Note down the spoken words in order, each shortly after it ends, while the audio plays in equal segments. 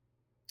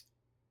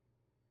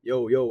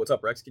Yo, what's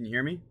up, Rex? Can you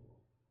hear me?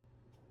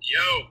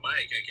 Yo,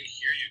 Mike, I can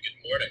hear you.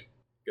 Good morning.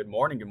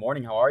 Good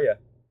morning. How are you?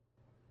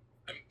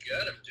 I'm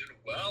good. I'm doing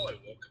well. I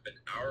woke up an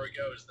hour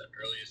ago. It was the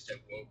earliest I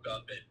woke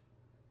up in,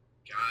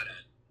 God,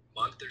 a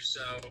month or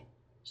so.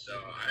 So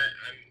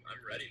I'm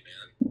ready,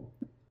 man.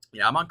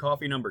 Yeah, I'm on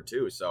coffee number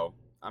two, so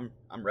I'm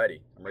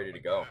ready. I'm Oh ready to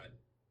my go. God.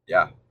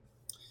 Yeah,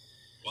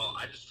 Well,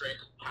 I just drank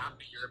half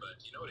a yerba.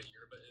 Do you know what a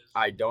yerba is?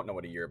 I don't know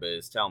what a yerba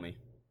is. Tell me.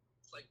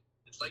 It's like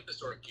it's like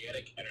this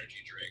organic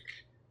energy drink.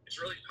 It's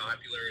really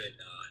popular in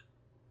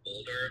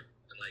Boulder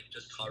and like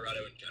just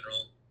Colorado in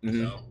general.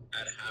 So hmm I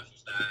had half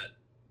of that.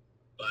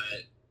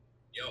 But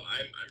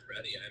I'm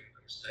ready.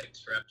 I'm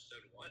psyched for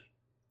episode one.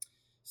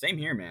 Same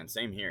here, man.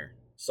 Same here.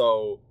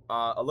 So,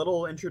 a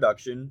little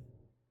introduction.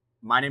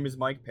 My name is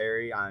Mike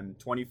Perry. I'm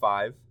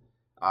 25.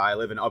 I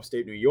live in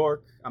upstate New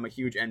York. I'm a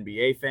huge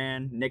NBA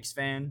fan, Knicks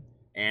fan,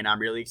 and I'm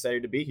really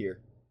excited to be here.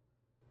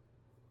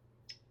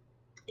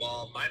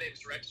 Well, my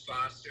name's Rex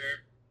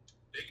Foster,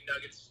 big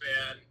Nuggets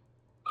fan,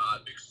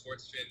 big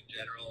sports fan in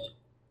general.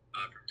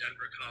 From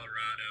Denver,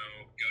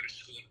 Colorado. Go to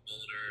school in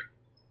Boulder.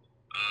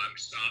 I'm a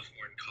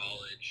sophomore in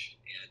college,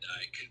 and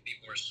I couldn't be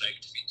more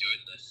psyched to be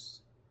doing this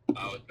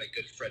with my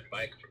good friend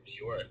Mike from New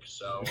York.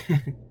 So,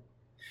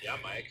 yeah,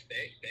 Mike,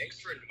 thanks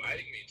for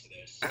inviting me to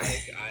this.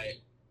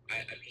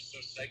 I'm just so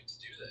psyched to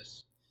do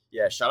this.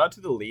 Yeah, shout out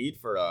to the lead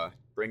for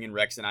bringing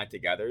Rex and I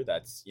together.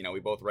 That's we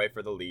both write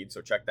for the lead,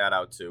 so check that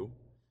out too.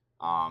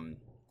 Um,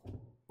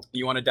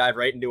 you want to dive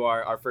right into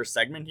our first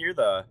segment here,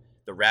 the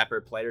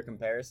rapper player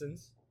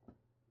comparisons?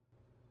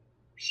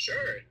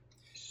 Sure.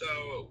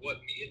 So, what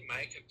me and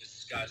Mike have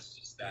discussed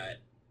is that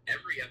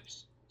every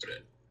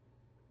episode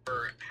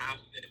for half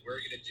of it, we're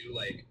gonna do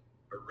like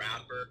a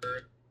rapper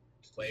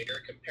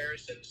player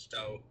comparison.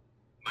 So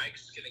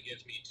Mike's gonna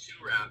give me two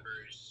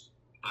rappers.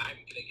 I'm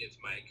gonna give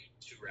Mike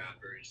two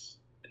rappers,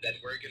 and then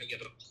we're gonna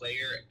give an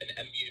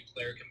NBA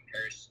player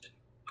comparison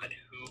on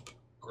who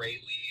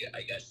greatly,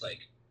 I guess, like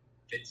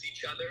fits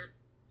each other.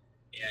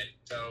 And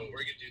so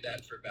we're gonna do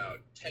that for about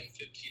 10,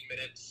 15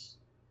 minutes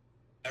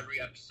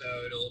every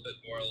episode, a little bit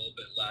more, a little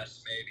bit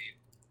less, maybe.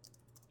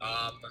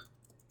 Um,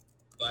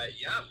 but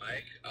yeah,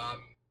 Mike.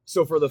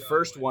 So for the So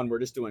first one, we're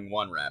just doing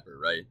one rapper,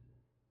 right?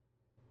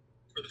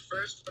 For the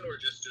first one, we're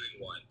just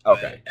doing one, but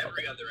Okay,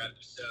 every okay, other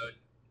episode,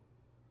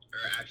 or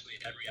actually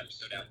every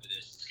episode after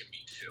this, is gonna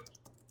be two,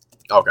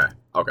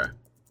 okay.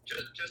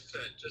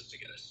 just to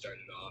get us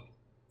started off.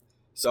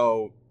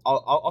 So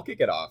I'll kick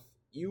it off.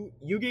 You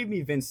gave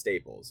me Vince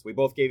Staples. We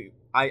both gave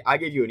I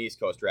gave you an East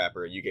Coast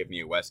rapper. You gave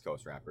me a West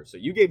Coast rapper. So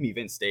you gave me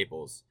Vince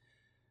Staples.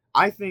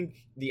 I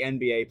think the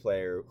NBA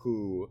player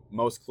who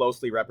most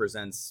closely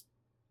represents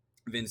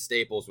Vince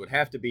Staples would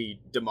have to be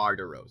DeMar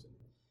DeRozan.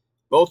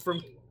 Both from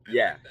Oh, I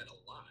yeah. like that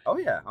a lot. Oh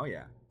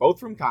yeah. Both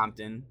from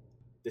Compton.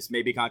 This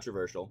may be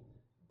controversial.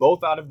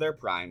 Both out of their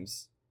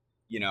primes.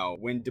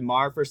 When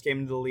DeMar first came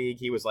into the league,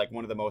 he was like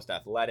one of the most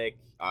athletic.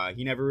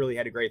 He never really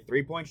had a great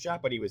 3-point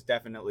shot, but he was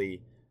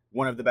definitely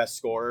one of the best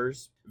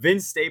scorers.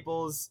 Vince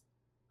Staples,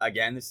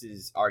 again, this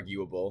is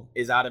arguable,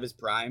 is out of his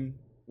prime.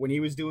 When he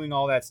was doing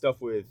all that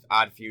stuff with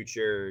Odd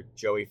Future,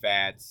 Joey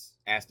Fats,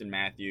 Aston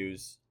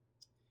Matthews,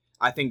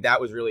 I think that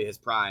was really his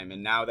prime.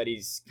 And now that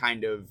he's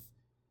kind of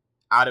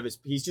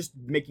he's just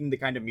making the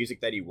kind of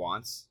music that he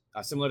wants.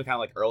 Similar to kind of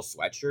like Earl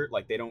Sweatshirt.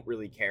 Like they don't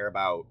really care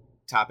about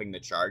topping the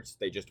charts.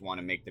 They just want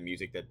to make the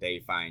music that they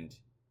find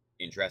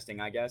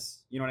interesting, I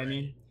guess. You know what I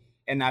mean? Right.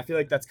 And I feel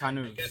like that's kind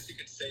I of. guess you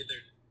could say they're.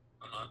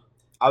 Uh huh.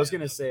 I was Yeah.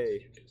 gonna No, say.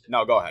 continue. Continue.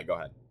 No, go ahead. Go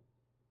ahead.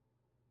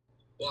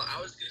 Well,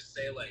 I was gonna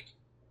say like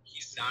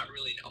he's not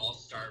really an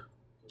all-star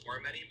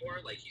form anymore.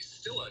 Like he's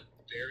still a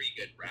very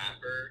good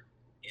rapper,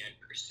 and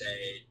per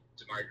se,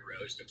 DeMar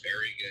DeRozan a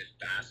very good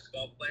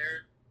basketball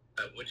player.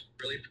 Would you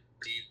really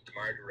perceive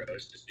DeMar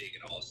DeRozan as being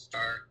an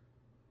all-star?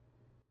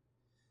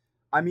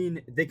 I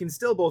mean, they can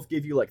still both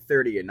give you like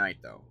 30 a night,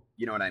 though.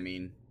 You know what I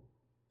mean?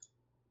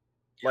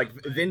 Yeah, Like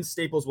but Vince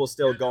Staples will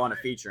still yeah, go no, on a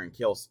feature and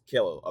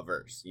kill a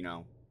verse.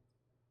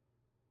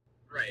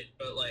 right.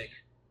 But like,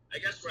 I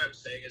guess what I'm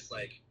saying is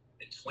like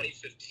in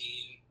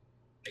 2015,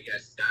 I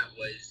guess that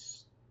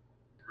was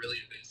really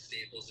Vince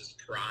Staples'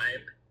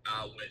 prime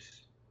with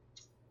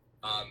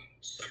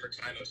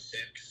Summertime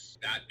 '06,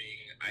 that being,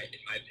 in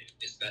my opinion,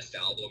 his best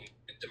album,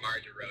 and DeMar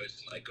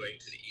DeRozan, like going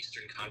to the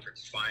Eastern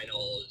Conference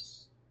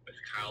Finals with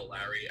Kyle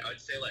Lowry. I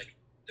would say like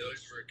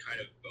those were kind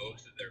of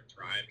both of their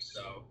prime.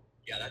 So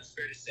yeah, that's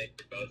fair to say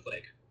they're both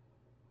like,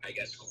 I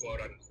guess, quote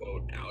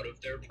unquote, out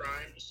of their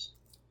primes.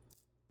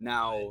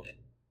 Now,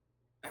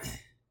 But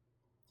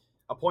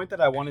a point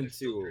that I I mean, they're wanted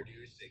still to.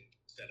 producing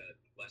at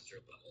a lesser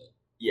level.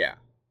 Yeah,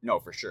 no,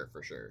 for sure.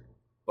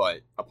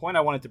 But a point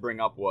I wanted to bring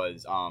up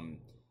was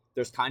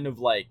there's kind of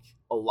like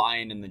a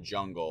lion in the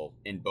jungle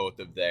in both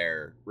of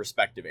their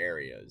respective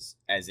areas,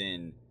 as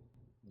in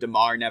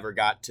DeMar never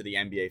got to the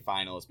NBA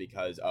Finals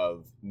because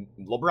of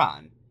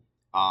LeBron.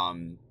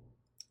 Um,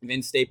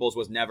 Vince Staples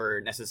was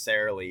never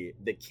necessarily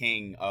the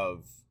king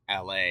of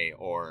LA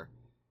or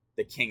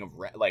the king of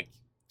like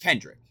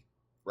Kendrick,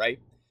 right?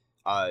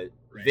 Uh,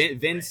 Right, right.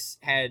 Vince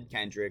had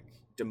Kendrick.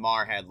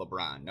 DeMar had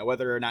LeBron. Now,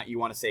 whether or not you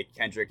want to say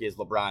Kendrick is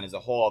LeBron is a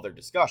whole other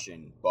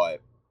discussion,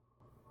 but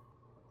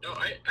No,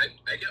 I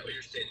get what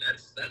you're saying.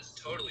 That's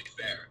totally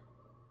fair.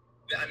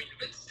 I mean,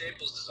 Vince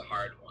Staples is a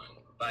hard one,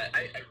 but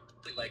I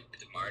really like the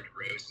DeMar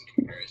DeRozan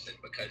comparison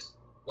because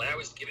when I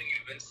was giving you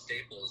Vince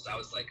Staples, I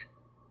was like,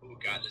 oh,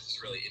 God, this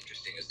is really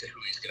interesting as to who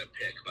he's going to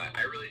pick. But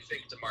I really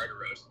think DeMar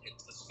DeRozan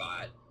hits the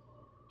spot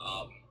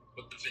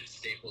with the Vince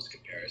Staples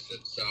comparison.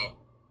 So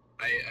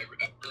I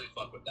really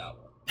fuck with that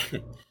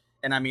one.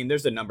 And I mean,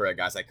 there's a number of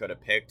guys I could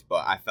have picked,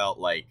 but I felt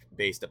like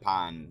based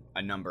upon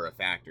a number of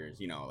factors,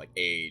 like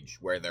age,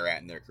 where they're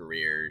at in their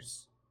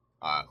careers,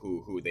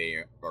 who they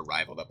are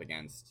rivaled up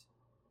against,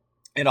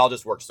 it all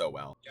just works so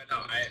well. Yeah, no,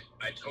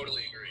 I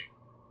totally agree.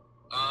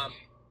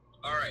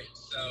 All right,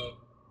 so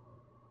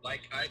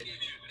like I gave you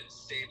Vince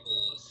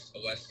Staples,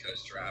 a West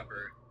Coast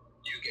rapper.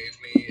 You gave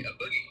me a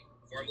Boogie,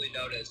 formerly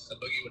known as a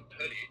Boogie with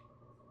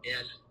Hoodie,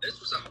 and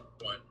this was a hard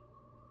one.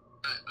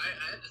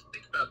 I had to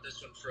think about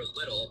this one for a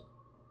little.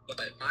 But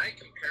my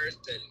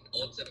comparison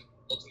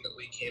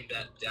ultimately came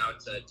down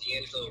to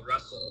D'Angelo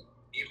Russell,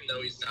 even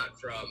though he's not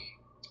from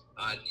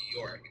New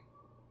York.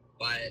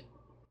 But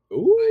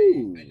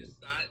I just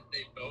thought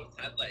they both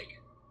had like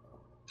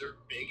their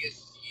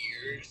biggest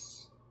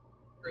years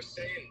per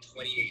se in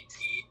 2018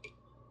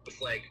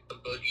 with like the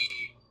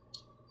Boogie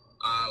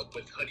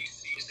with Hoodie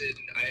season.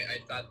 I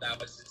thought that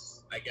was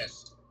his, I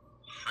guess,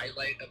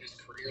 highlight of his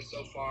career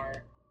so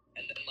far.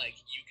 And then, like,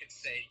 you could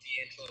say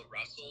D'Angelo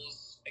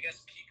Russell's, I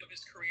guess, peak of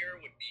his career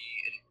would be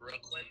in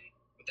Brooklyn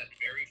with that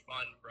very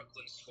fun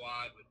Brooklyn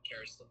squad with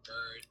Karis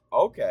LeVert,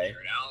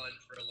 Jared Allen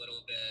for a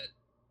little bit,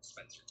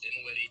 Spencer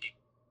Dinwiddie.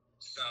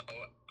 So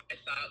I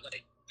thought,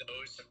 like,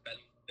 those have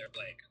been their,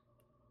 like,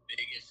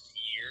 biggest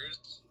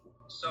years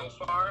so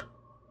far.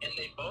 And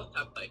they both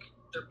have, like,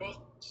 they're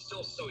both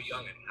still so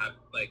young and have,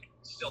 like,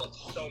 still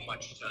so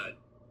much to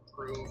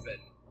prove and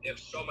they have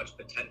so much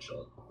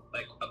potential.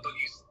 Like, a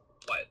Boogie's,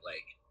 what,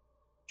 like,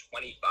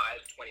 25,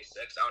 26,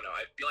 I don't know.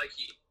 I feel like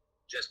he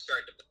just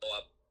started to blow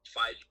up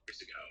 5 years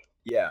ago.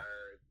 Yeah.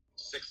 Or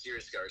 6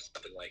 years ago or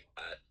something like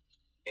that.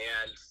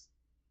 And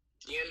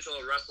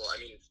D'Angelo Russell, I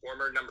mean,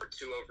 former number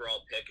 2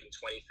 overall pick in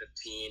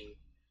 2015.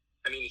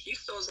 I mean, he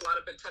still has a lot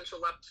of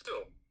potential left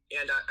too.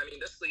 And I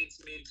mean, this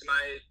leads me to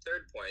my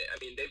third point. I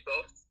mean, they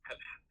both have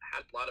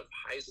had a lot of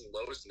highs and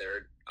lows in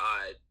their,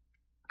 I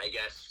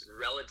guess,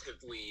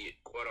 relatively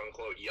quote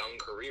unquote young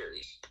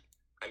careers.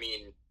 I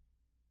mean,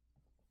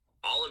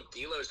 all of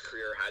D'Lo's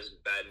career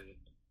hasn't been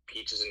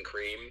peaches and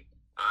cream.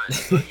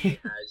 He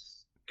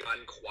has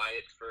gone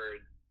quiet for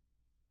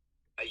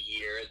a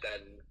year,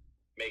 then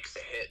makes a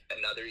hit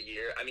another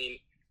year. I mean,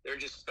 they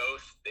just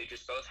both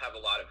have a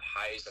lot of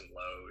highs and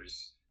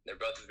lows. They're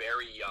both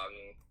very young,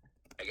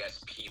 I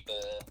guess,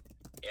 people,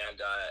 and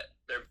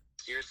their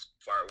years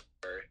far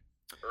were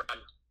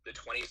around the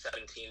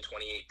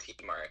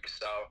 2017-2018 mark.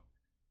 So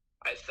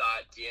I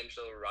thought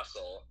D'Angelo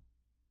Russell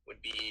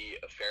would be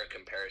a fair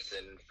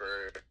comparison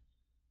for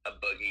a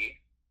Boogie.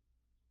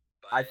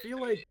 But, I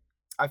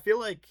feel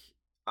like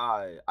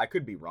I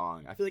could be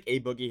wrong. I feel like A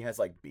Boogie has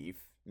like beef.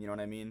 You know what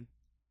I mean?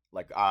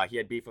 Like he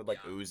had beef with like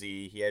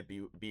Uzi. He had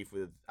beef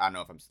with, I don't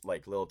know if I'm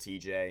like Lil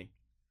TJ.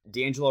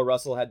 D'Angelo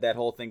Russell had that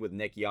whole thing with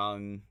Nick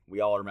Young. We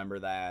all remember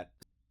that.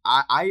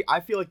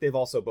 I feel like they've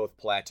also both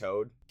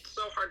plateaued. It's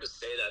so hard to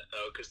say that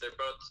though because they're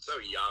both so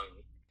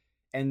young.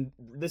 And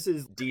this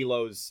is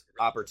D'Lo's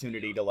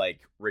opportunity to like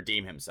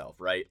redeem himself,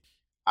 right?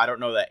 I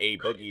don't know that A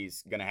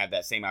Boogie's gonna have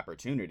that same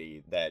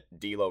opportunity that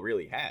D'Lo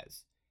really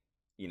has,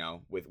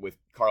 with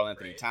Karl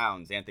Anthony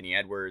Towns, Anthony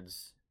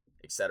Edwards,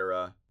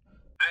 etc.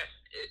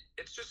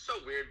 It's just so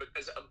weird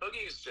because a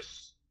Boogie is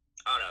just,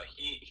 I don't know,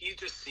 he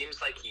just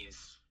seems like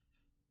he's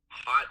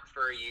hot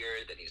for a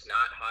year, then he's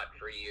not hot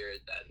for a year,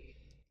 then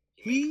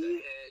he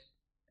makes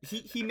a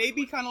hit. He may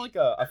be kind of like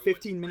a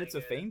 15 minutes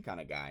of fame kind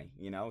of guy,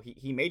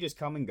 He may just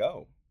come and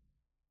go.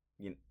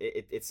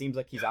 It seems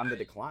like he's on the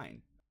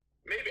decline.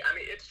 Maybe. I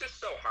mean, it's just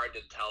so hard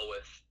to tell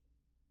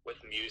with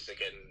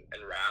music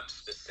and rap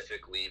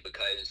specifically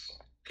because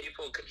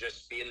people could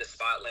just be in the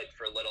spotlight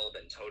for a little,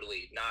 then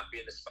totally not be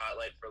in the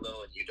spotlight for a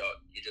little, and you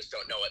just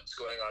don't know what's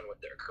going on with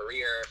their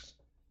career.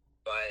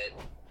 But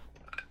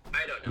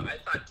I don't know.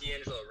 I thought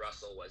D'Angelo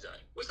Russell was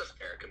a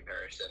fair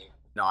comparison.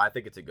 No, I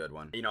think it's a good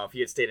one. If he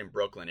had stayed in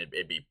Brooklyn,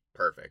 it'd be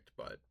perfect.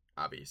 But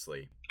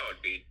obviously,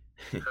 it'd be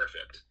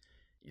perfect.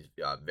 He's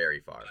very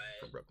far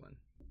from Brooklyn.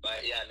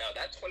 But yeah, no,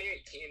 that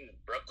 2018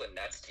 Brooklyn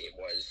Nets team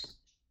was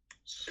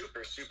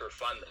super, super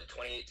fun. The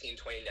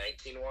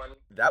 2018-2019 one.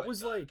 That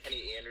was like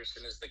Kenny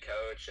Anderson is the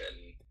coach,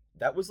 and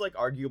that was like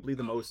arguably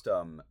the most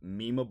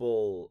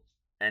memeable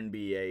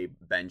NBA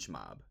bench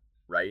mob,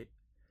 right?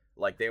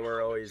 Like they were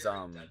always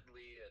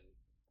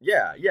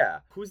Yeah.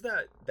 Who's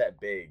that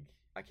big?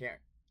 I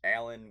can't.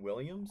 Alan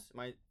Williams?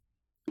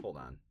 Hold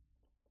on.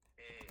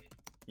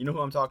 You know who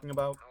I'm talking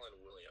about? Alan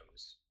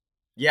Williams.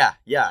 Yeah,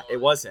 it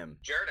was him.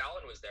 Jared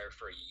Allen was there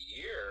for a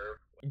year.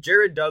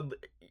 Jared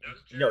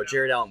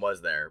Allen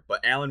was there,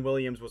 but Alan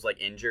Williams was like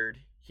injured.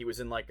 He was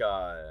in like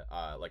a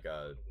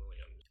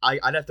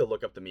I'd have to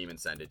look up the meme and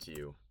send it to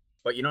you.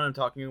 But you know what I'm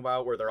talking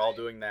about, where they're all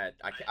doing that.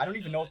 I don't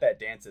even know what that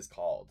dance is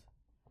called.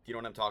 Do you know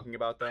what I'm talking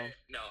about, though?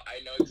 No,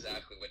 I know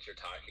exactly what you're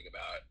talking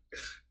about.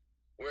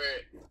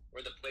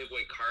 where the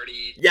Playboy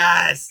Cardi.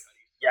 Yes.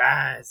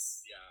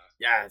 Yes. Yeah.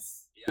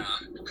 Yes. Yeah.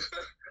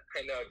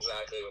 I know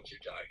exactly what you're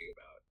talking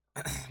about.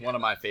 One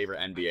of my favorite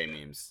NBA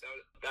memes.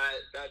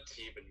 That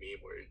team and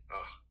meme were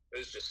it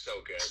was just so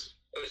good.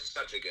 It was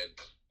such a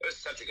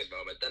good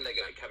moment. Then they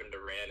got Kevin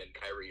Durant and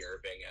Kyrie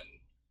Irving and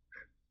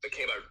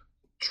became a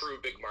true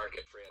big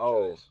market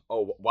franchise.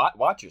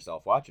 Watch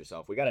yourself. Watch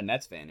yourself. We got a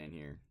Nets fan in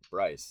here,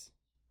 Bryce.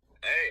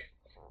 Hey,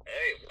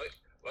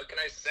 what can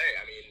I say?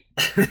 I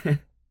mean,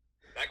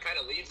 that kind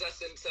of leads us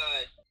into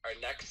our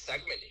next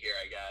segment here,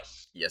 I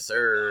guess. Yes,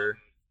 sir.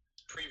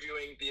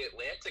 Previewing the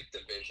Atlantic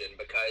Division,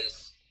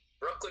 because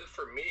Brooklyn,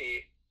 for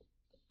me,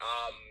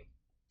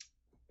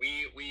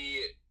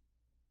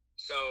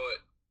 so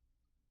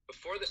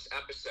before this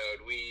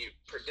episode, we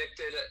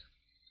predicted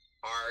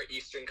our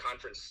Eastern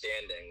Conference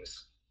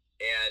standings,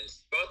 and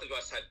both of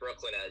us had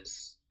Brooklyn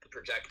as the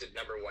projected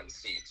number 1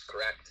 seeds,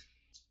 correct?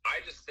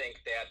 I just think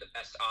they had the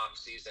best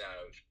offseason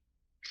out of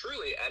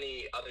truly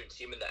any other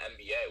team in the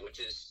NBA, which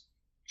is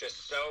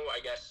just so, I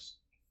guess,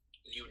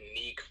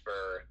 unique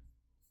for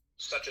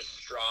such a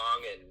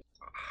strong and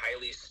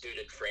highly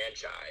suited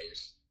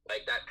franchise.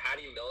 Like that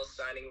Patty Mills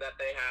signing that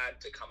they had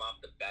to come off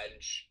the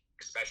bench,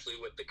 especially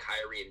with the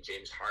Kyrie and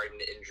James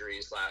Harden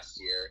injuries last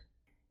year.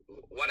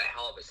 What a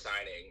hell of a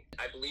signing.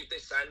 I believe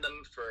they signed them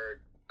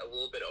for a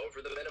little bit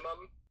over the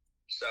minimum.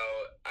 So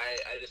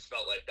I just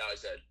felt like that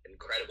was an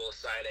incredible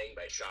signing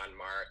by Sean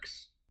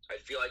Marks. I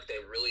feel like they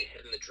really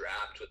hit in the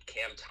draft with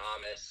Cam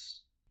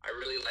Thomas. I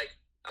really like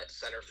that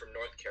center from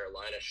North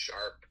Carolina,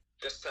 Sharp,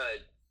 just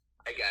to,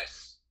 I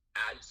guess,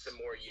 add some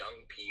more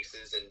young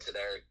pieces into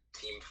their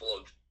team full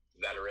of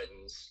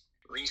veterans.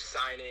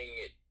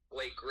 Re-signing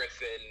Blake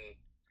Griffin,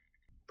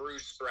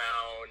 Bruce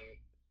Brown,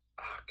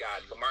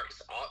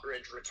 LaMarcus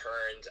Aldridge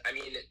returned. I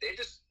mean, they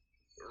just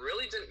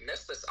really didn't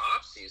miss this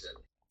offseason.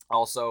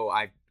 Also,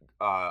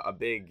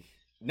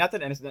 not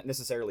that it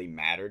necessarily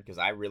mattered, because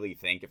I really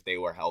think if they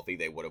were healthy,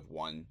 they would have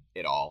won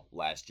it all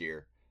last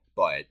year.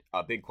 But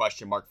a big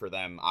question mark for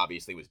them,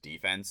 obviously, was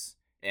defense.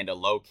 And a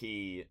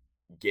low-key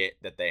get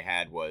that they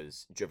had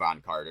was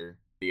Javon Carter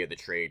via the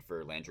trade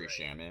for Landry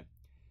Shamet.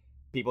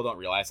 People don't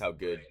realize how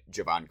good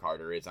Javon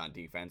Carter is on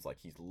defense. Like,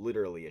 he's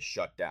literally a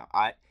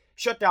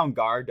shutdown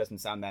guard doesn't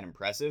sound that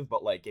impressive,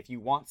 but, like, if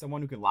you want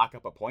someone who can lock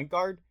up a point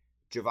guard,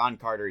 Javon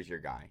Carter is your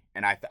guy.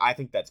 And I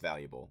think that's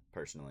valuable,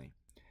 personally.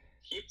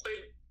 He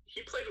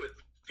played with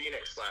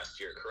Phoenix last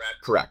year,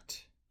 correct?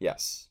 Correct.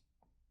 Yes.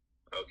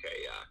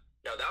 Okay, yeah.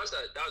 No, that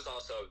was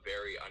also a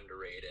very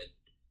underrated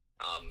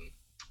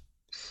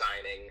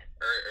signing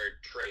or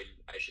trade,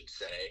 I should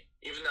say.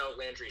 Even though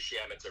Landry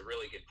Shamet's a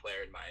really good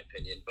player in my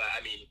opinion, but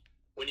I mean,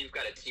 when you've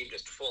got a team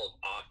just full of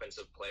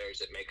offensive players,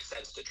 it makes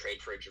sense to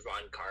trade for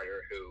Javon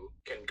Carter, who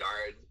can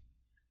guard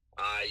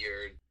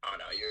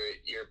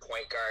your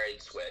point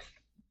guards with.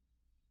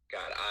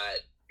 God,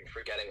 I'm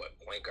forgetting what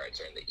point guards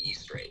are in the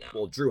East right now.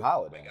 Well, Drew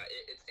Holiday. Oh my God,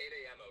 it's 8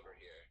 a.m. over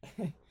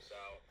here.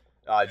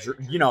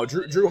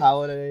 So. Drew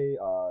Holiday,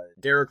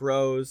 Derrick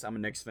Rose. I'm a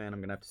Knicks fan. I'm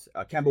gonna have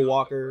to Kemba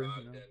Walker.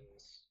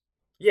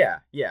 Yeah,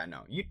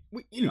 no, you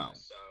know,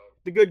 so,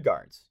 the good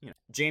guards. You know,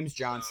 James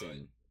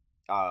Johnson,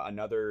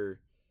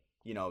 another.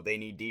 You know, they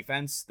need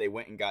defense. They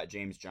went and got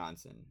James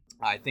Johnson.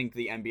 I think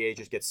the NBA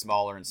just gets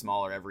smaller and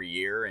smaller every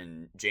year,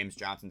 and James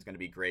Johnson's going to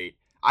be great.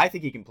 I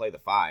think he can play the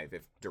 5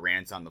 if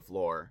Durant's on the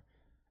floor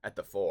at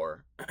the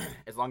 4,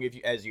 as long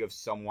as you have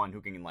someone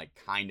who can, like,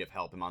 kind of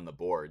help him on the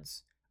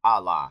boards,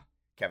 a la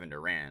Kevin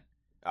Durant.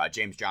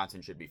 James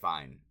Johnson should be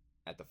fine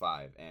at the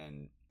 5,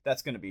 and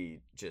that's going to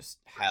be just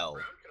hell.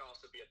 Bruce Brown can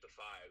also be at the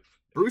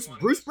 5.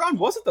 Bruce Brown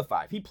was at the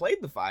 5. He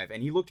played the 5,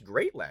 and he looked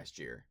great last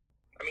year.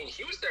 I mean,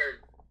 he was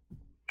their,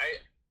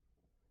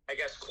 I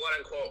guess,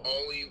 quote-unquote,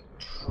 only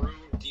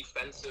true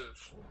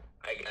defensive,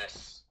 I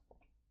guess,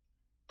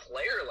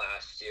 player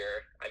last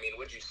year. I mean,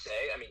 would you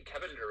say? I mean,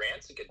 Kevin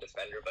Durant's a good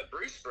defender, but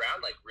Bruce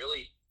Brown, like,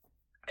 really,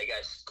 I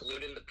guess,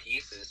 glued in the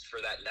pieces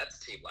for that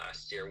Nets team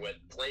last year with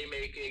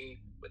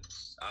playmaking, with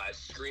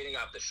screening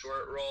off the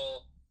short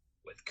roll,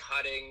 with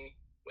cutting,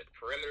 with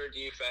perimeter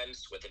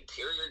defense, with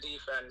interior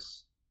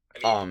defense. I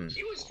mean,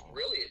 he was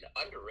really an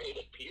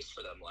underrated piece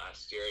for them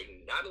last year,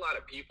 and not a lot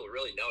of people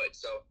really know it.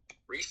 So,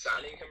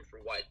 re-signing him for,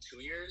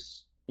 2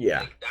 years? Yeah.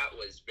 Like, that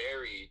was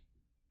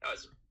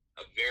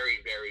a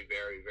very, very,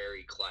 very,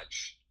 very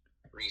clutch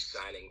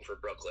re-signing for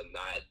Brooklyn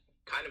that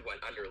kind of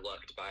went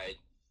underlooked by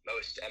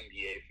most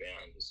NBA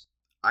fans.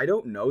 I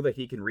don't know that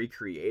he can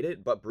recreate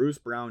it, but Bruce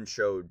Brown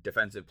showed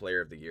Defensive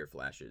Player of the Year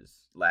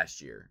flashes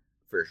last year.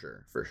 For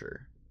sure.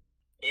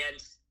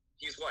 And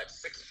he's,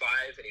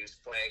 6'5", and he was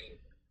playing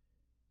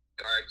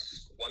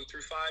guards 1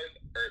 through 5,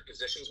 or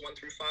positions 1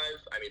 through 5.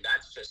 I mean,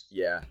 that's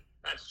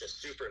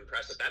just super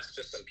impressive. That's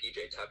just some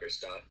PJ Tucker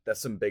stuff.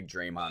 That's some big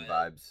Draymond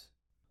vibes.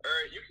 Or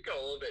you could go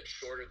a little bit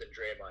shorter than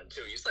Draymond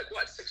too. He's 6'5".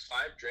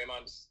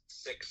 Draymond's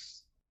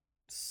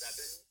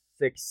 6'7".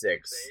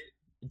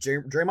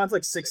 6'6". Draymond's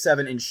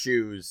 6'7" in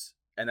shoes,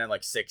 And then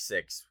like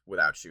 6'6"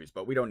 without shoes,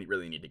 but we don't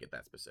really need to get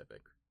that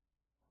specific.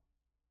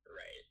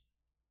 Right.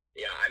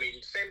 Yeah, I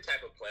mean, same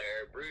type of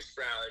player. Bruce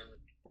Brown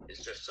is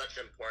just such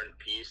an important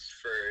piece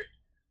for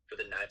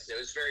the Nets. It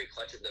was very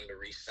clutch of them to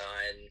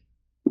re-sign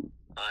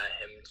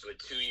him to a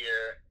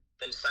 2-year,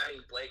 then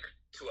signing Blake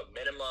to a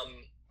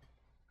minimum.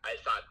 I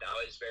thought that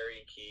was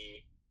very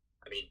key.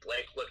 I mean,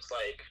 Blake looks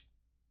like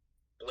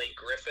Blake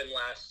Griffin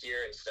last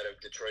year instead of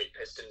Detroit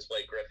Pistons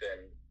Blake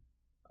Griffin.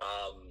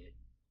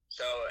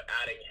 So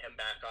adding him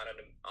back on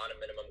a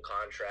minimum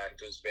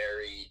contract was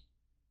very,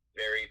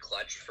 very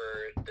clutch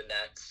for the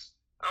Nets.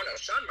 I don't know.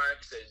 Sean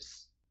Marks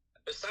is,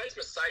 besides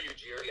Masai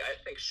Ujiri, I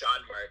think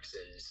Sean Marks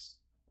is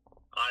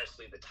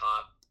honestly the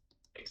top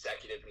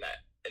executive in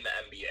the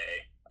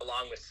NBA,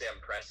 along with Sam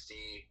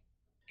Presti.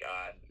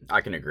 God,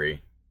 I can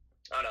agree.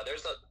 I don't know.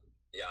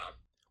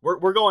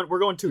 We're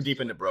going too deep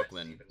into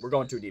Brooklyn. We're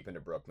going too deep into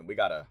Brooklyn. We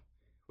gotta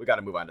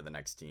move on to the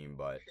next team,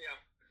 but yeah,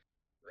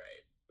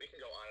 right. We can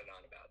go on and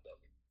on about them.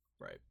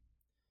 Right.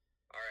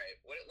 All right.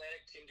 What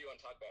Atlantic team do you want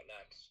to talk about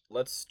next?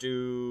 Let's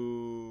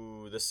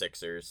do the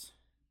Sixers.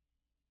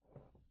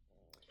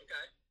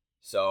 Okay.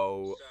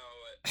 So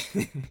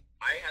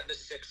I had the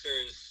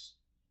Sixers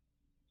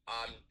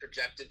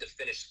projected to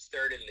finish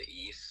third in the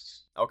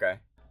East. Okay.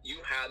 You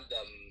had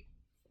them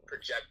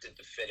projected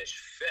to finish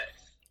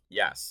fifth.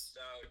 Yes.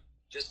 So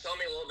just tell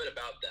me a little bit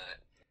about that.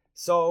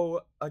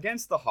 So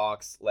against the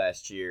Hawks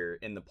last year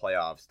in the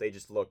playoffs, they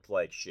just looked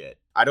like shit.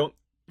 I don't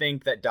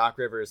think that Doc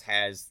Rivers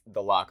has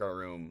the locker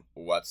room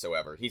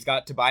whatsoever. He's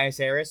got Tobias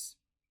Harris.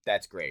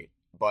 That's great.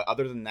 But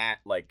other than that,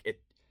 like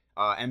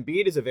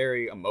Embiid is a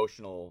very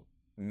emotional,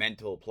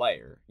 mental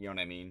player. You know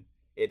what I mean?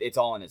 It's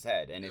all in his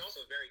head. And he's also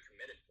a very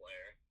committed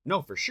player.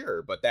 No, for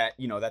sure. But that,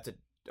 that's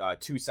a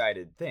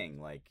two-sided thing.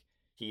 Like,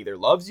 he either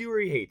loves you or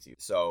he hates you.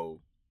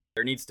 So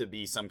there needs to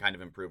be some kind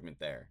of improvement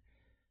there.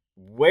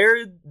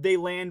 Where they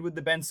land with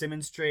the Ben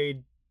Simmons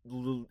trade,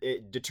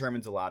 it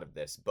determines a lot of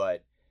this.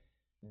 But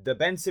the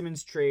Ben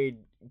Simmons trade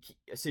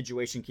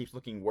situation keeps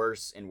looking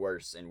worse and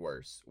worse and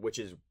worse, which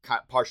is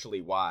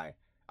partially why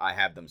I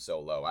have them so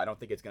low. I don't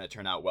think it's going to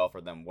turn out well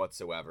for them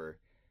whatsoever.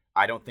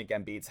 I don't think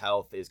Embiid's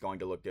health is going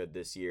to look good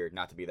this year,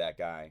 not to be that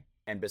guy.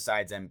 And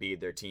besides Embiid,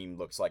 their team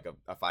looks like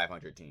a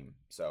 500 team.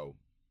 So,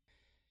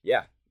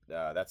 yeah,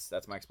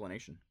 that's my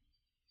explanation.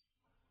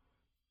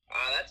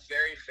 That's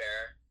very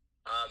fair.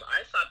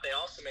 I thought they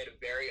also made a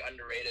very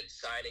underrated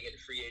signing in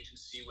free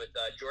agency with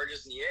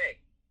Georges Niang.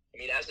 I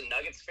mean, as a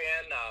Nuggets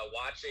fan,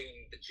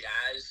 watching the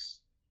Jazz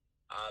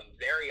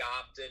very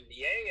often,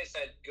 Niang is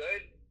that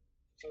good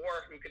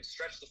four who can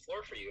stretch the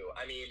floor for you.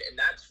 I mean, and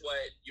that's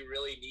what you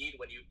really need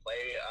when you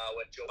play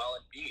with Joel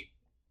Embiid.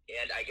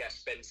 And I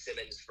guess Ben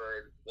Simmons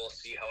for we'll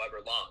see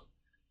however long.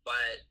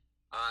 But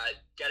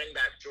getting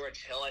back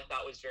George Hill, I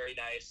thought was very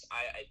nice.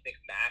 I think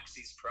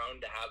Maxi's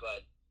prone to have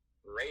a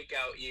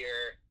breakout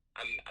year.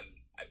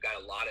 I've got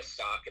a lot of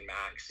stock in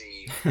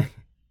Maxi.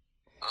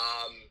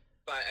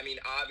 But I mean,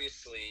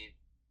 obviously,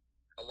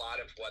 a lot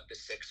of what the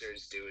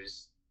Sixers do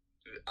is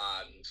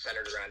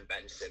centered around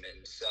Ben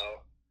Simmons. So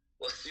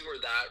we'll see where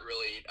that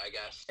really, I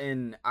guess.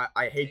 And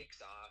I hate.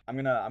 I'm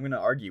gonna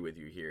argue with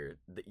you here.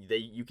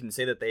 You can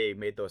say that they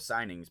made those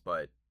signings,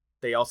 but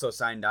they also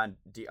signed on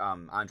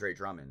Andre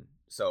Drummond.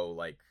 So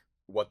like,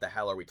 what the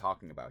hell are we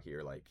talking about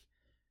here? Like,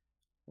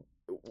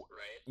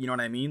 right? You know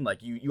what I mean?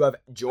 Like you have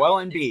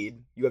Joel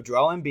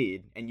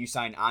Embiid, and you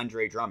sign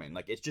Andre Drummond.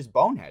 Like, it's just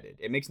boneheaded.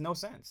 It makes no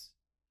sense.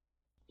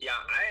 Yeah,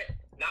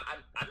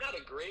 I'm not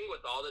agreeing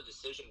with all the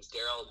decisions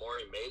Daryl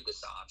Morey made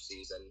this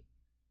offseason.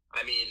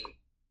 I mean,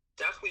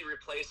 definitely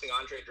replacing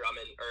Andre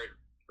Drummond or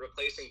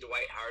replacing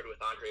Dwight Howard with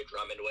Andre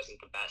Drummond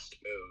wasn't the best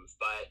move,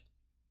 but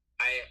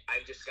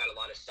I've just got a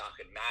lot of stock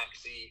in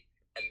Maxi.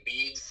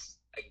 Embiid's,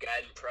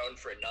 again, prone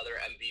for another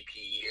MVP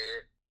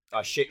year.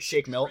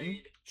 Shake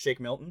Milton.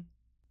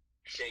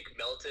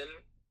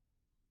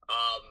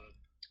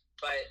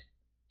 But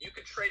you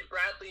could trade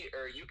Bradley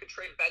or you could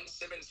trade Ben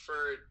Simmons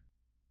for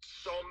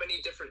so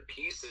many different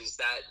pieces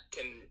that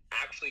can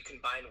actually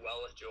combine well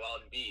with Joel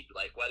Embiid,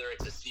 like whether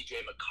it's a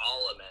CJ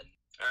McCollum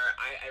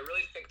I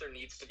really think there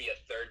needs to be a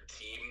third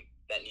team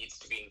that needs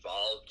to be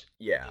involved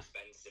in this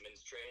Ben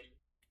Simmons trade.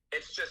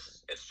 It's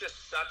just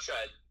such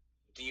a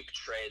deep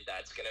trade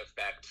that's going to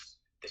affect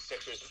the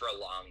Sixers for a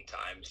long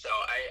time. So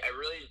I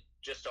really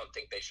just don't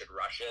think they should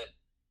rush it.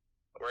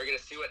 We're going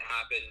to see what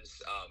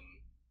happens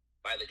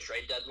by the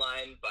trade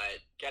deadline,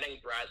 but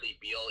getting Bradley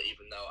Beal,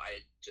 even though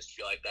I just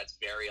feel like that's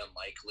very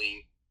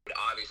unlikely, would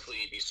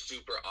obviously be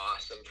super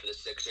awesome for the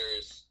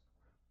Sixers.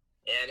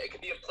 And it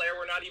could be a player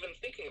we're not even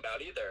thinking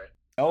about either.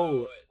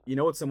 Oh, you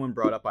know what someone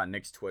brought up on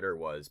Knicks Twitter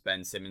was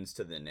Ben Simmons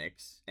to the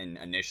Knicks, and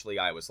initially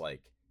I was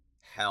like,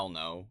 hell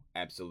no,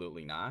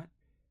 absolutely not.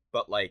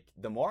 But like,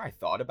 the more I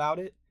thought about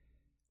it,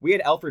 we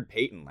had Elfrid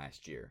Payton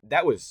last year.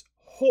 That was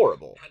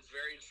horrible. That's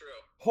very true.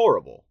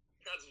 Horrible.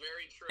 That's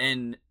very true.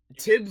 And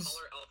Tibbs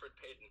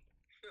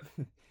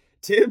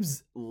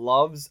Tibbs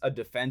loves a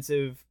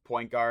defensive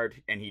point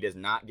guard, and he does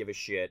not give a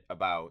shit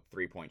about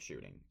 3-point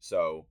shooting.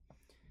 So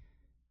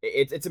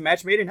it's a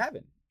match made in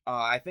heaven.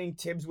 I think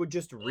Tibbs would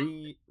just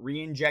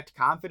re-inject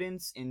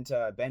confidence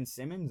into Ben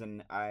Simmons,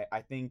 and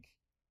I think,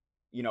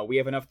 we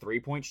have enough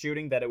 3-point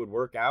shooting that it would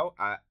work out.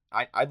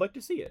 I'd like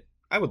to see it.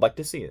 I would like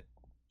to see it.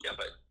 Yeah,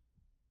 but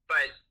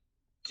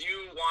do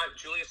you want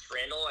Julius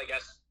Randle, I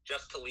guess,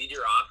 just to lead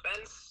your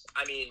offense?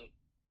 I mean,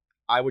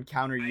 I would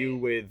counter you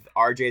with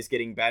RJ's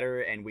getting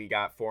better, and we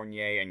got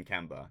Fournier and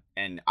Kemba,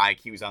 and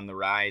IQ's on the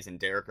rise, and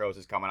Derrick Rose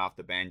is coming off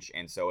the bench,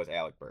 and so is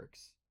Alec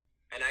Burks.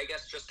 And I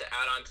guess just to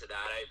add on to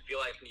that, I feel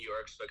like New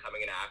York's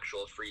becoming an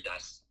actual free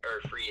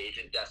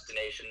agent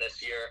destination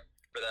this year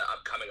for the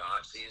upcoming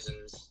off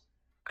seasons.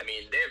 I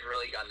mean, they've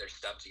really gotten their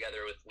stuff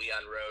together with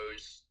Leon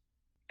Rose,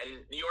 and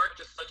New York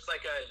just looks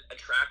like an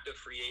attractive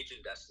free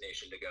agent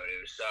destination to go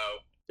to. So,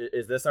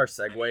 is this our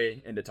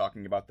segue into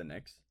talking about the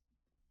Knicks?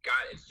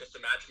 God, it's just a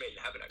match made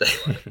in heaven, I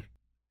feel like.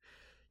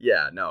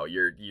 Yeah, no,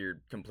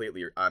 you're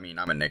completely. I mean,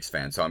 I'm a Knicks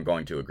fan, so I'm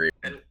going to agree.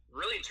 And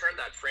really turn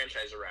that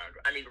franchise around.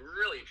 I mean,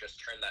 really just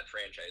turn that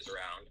franchise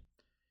around.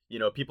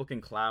 People can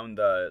clown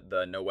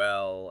the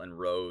Noel and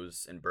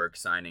Rose and Burke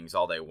signings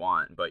all they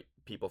want, but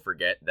people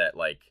forget that,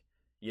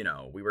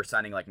 we were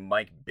signing like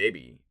Mike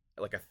Bibby,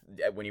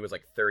 when he was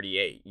like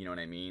 38. You know what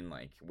I mean?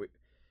 Like,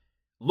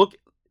 look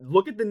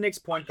at the Knicks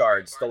point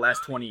guards the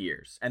last 20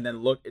 years, and then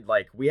look at,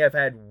 we have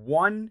had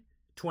one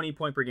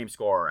 20-point per game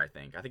scorer. I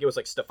think it was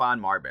like Stephon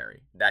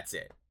Marbury. That's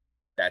it.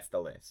 That's the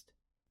list.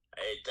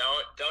 Hey,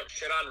 don't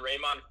shit on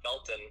Raymond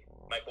Felton,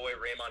 my boy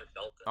Raymond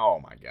Felton. Oh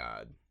my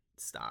God!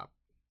 Stop.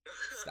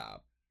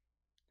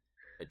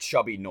 A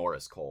chubby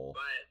Norris Cole.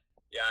 But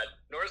yeah,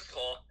 Norris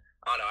Cole.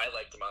 I don't know. I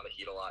liked him on the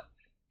Heat a lot.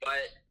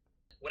 But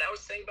what I was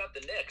saying about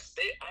the Knicks,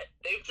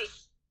 they've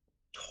just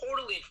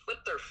totally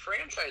flipped their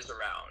franchise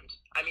around.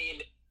 I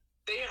mean,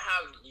 they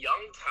have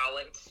young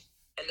talent,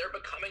 and they're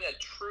becoming a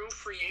true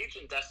free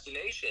agent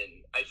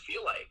destination, I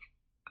feel like.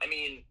 I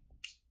mean,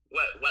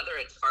 whether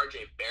it's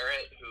RJ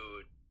Barrett,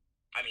 who,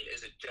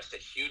 is it just a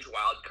huge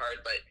wild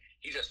card, but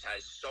he just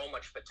has so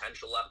much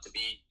potential left to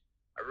be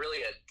a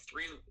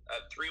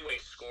three-way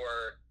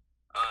scorer.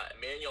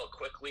 Emmanuel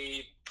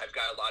Quickly, I've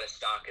got a lot of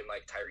stock in,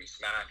 like Tyrese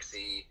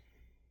Maxey.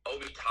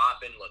 Obi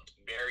Toppin looked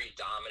very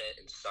dominant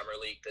in Summer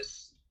League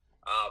this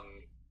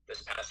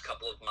past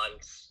couple of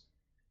months.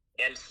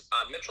 And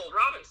Mitchell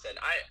Robinson.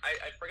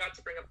 I forgot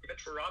to bring up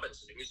Mitchell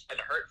Robinson, who's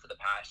been hurt for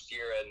the past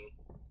year and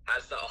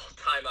has the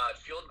all-time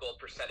field goal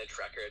percentage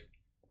record.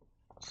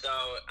 So,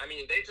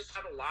 they just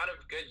have a lot of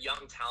good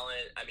young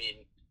talent.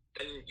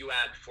 Then you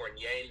add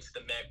Fournier into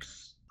the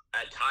mix.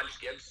 Taj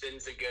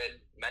Gibson's a good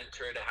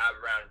mentor to have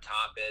around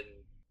Toppin.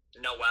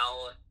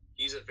 Noel,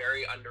 he's a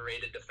very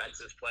underrated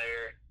defensive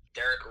player.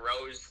 Derrick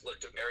Rose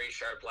looked very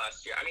sharp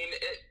last year.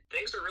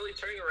 Things are really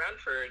turning around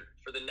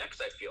for the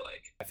Knicks, I feel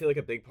like. I feel like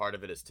a big part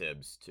of it is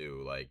Tibbs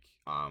too.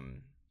 1,000%.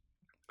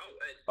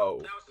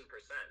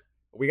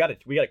 We got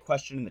a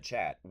question in the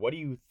chat. What do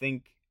you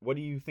think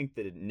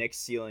the Knicks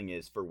ceiling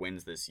is for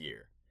wins this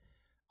year?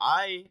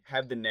 I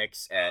have the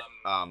Knicks at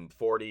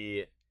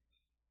 40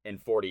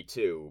 and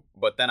 42,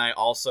 but then I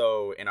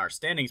also, in our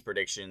standings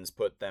predictions,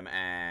 put them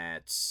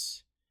at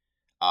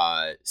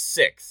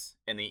 6th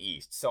in the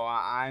East. So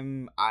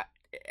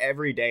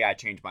every day I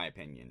change my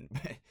opinion.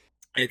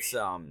 It's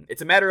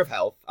a matter of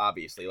health,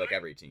 obviously, like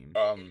every team.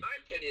 In my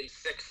opinion,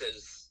 6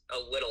 is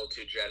a little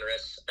too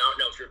generous. I don't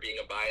know if you're being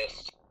a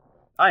biased.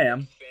 I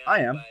am. But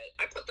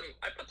I put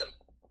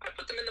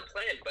them in the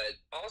plan, but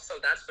also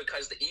that's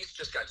because the East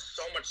just got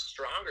so much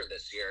stronger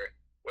this year.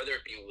 Whether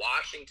it be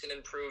Washington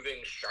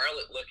improving,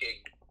 Charlotte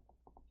looking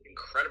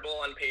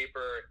incredible on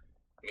paper.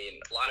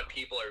 A lot of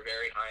people are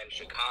very high in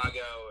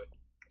Chicago.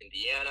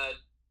 Indiana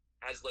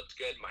has looked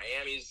good.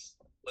 Miami's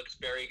looked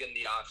very good in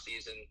the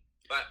offseason.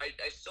 But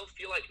I still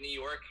feel like New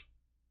York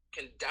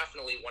can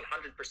definitely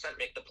 100%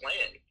 make the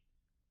plan.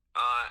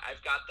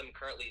 I've got them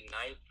currently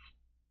 9th,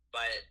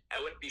 but I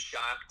wouldn't be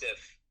shocked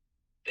if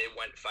they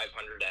went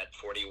 500 at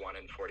 41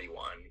 and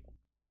 41.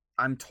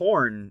 I'm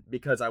torn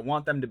because I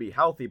want them to be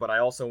healthy, but I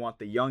also want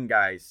the young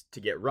guys to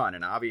get run.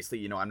 And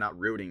obviously, I'm not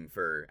rooting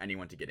for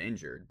anyone to get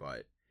injured,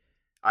 but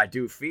I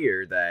do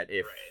fear that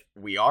if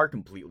we are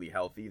completely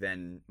healthy,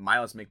 then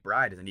Miles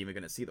McBride isn't even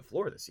going to see the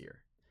floor this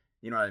year.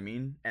 You know what I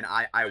mean? And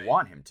I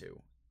want him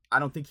to. I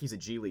don't think he's a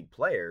G League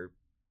player.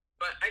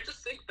 But I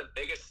just think the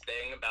biggest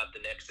thing about the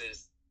Knicks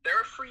is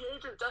they're a free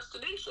agent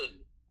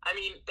destination.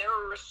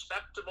 They're a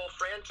respectable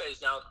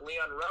franchise now with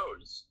Leon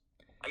Rose.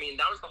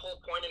 That was the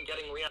whole point in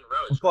getting Leon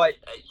Rose. But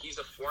he's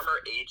a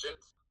former agent.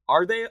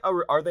 Are they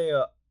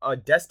a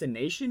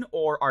destination,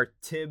 or are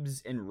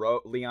Tibbs and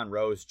Leon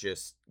Rose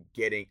just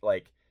getting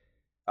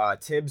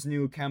Tibbs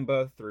knew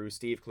Kemba through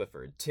Steve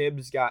Clifford.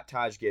 Tibbs got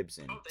Taj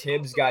Gibson.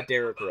 Tibbs got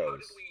Derrick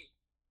Rose.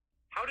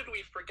 How did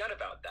we forget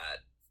about that?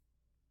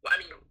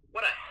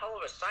 What a hell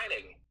of a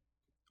signing.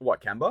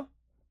 What, Kemba?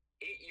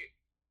 8 years.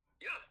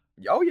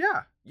 Yeah. Oh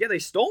yeah. Yeah, they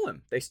stole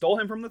him. They stole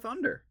him from the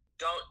Thunder.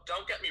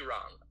 Don't get me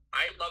wrong.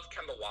 I love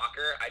Kemba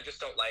Walker. I just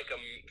don't like him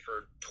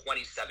for $28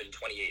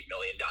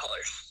 million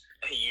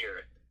a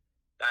year.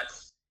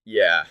 That's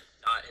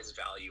not his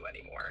value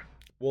anymore.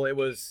 Well, it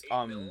was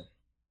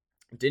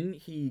Didn't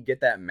he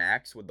get that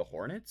max with the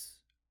Hornets?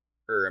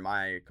 Or am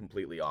I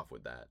completely off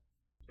with that?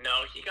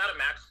 No, he got a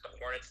max with the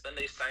Hornets. Then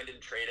they signed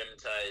and traded him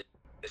to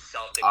the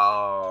Celtics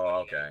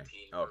Oh, in okay.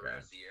 2019 for Okay.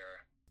 Rozier.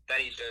 Then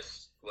he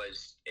just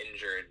was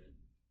injured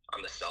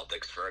on the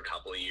Celtics for a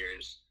couple of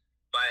years.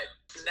 But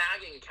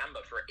snagging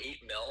Kemba for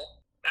 $8 million,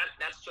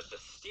 that's just a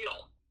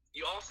steal.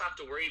 You also have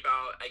to worry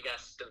about, I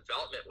guess,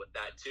 development with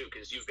that too,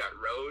 because you've got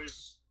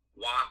Rose,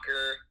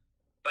 Walker,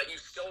 but you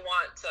still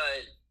want to,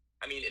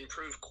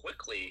 improve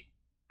quickly.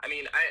 I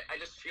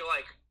just feel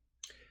like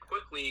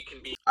quickly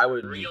can be I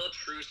would a real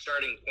true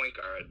starting point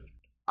guard.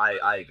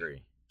 I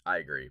agree. I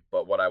agree.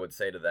 But what I would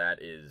say to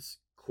that is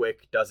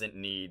Quick doesn't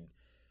need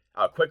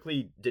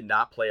Quickly did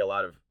not play a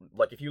lot of,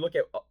 like, if you look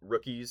at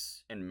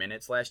rookies in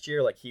minutes last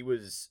year, like, he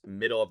was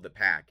middle of the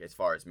pack as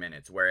far as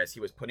minutes, whereas he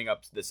was putting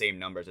up the same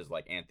numbers as,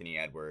 like, Anthony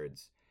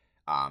Edwards,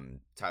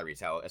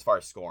 Tyrese Hall, as far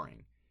as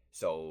scoring.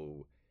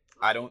 So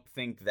I don't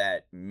think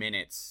that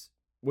minutes,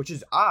 which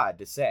is odd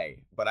to say,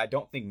 but I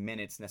don't think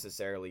minutes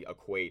necessarily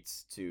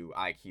equates to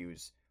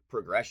IQ's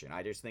progression.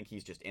 I just think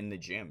he's just in the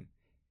gym.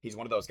 He's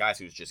one of those guys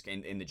who's just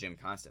in the gym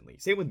constantly.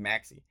 Same with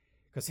Maxey,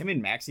 because him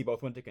and Maxey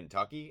both went to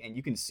Kentucky, and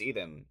you can see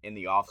them in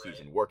the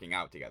offseason working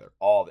out together.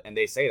 And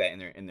they say that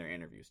in their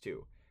interviews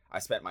too. I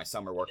spent my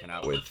summer working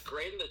out with.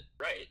 Great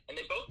and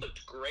they both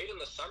looked great in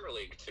the summer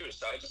league too.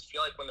 So I just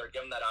feel like when they're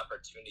given that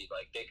opportunity,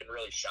 like, they can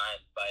really shine.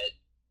 But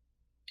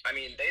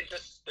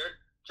they're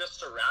just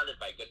surrounded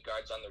by good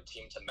guards on their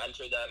team to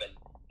mentor them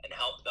and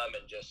help them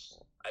and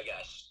just, I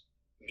guess,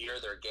 mirror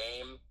their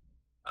game.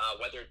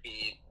 Whether it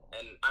be,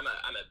 and I'm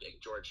a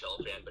big George Hill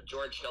fan, but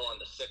George Hill on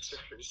the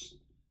Sixers.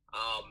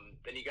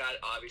 Then you got,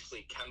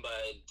 obviously, Kemba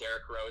and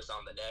Derrick Rose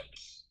on the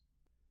Knicks.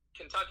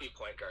 Kentucky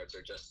point guards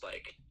are just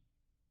like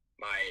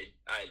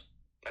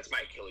that's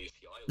my Achilles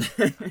heel. I love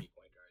Kentucky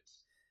point guards.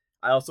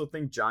 I also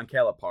think John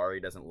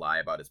Calipari doesn't lie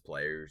about his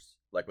players.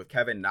 Like with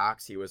Kevin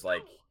Knox, he was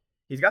like,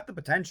 he's got the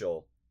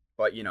potential,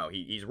 but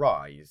he's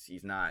raw.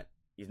 He's not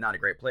a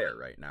great player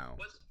right now.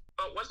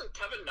 Wasn't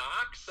Kevin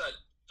Knox a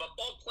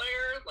football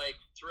player like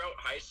throughout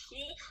high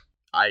school?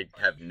 I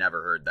have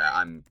never heard that.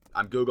 I'm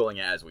Googling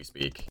it as we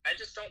speak. I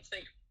just don't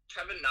think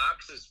Kevin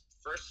Knox's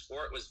first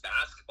sport was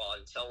basketball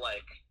until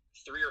like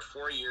 3 or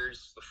 4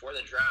 years before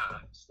the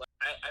draft. Like,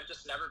 I've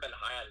just never been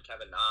high on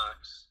Kevin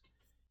Knox.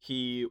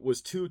 He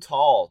was too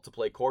tall to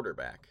play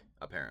quarterback,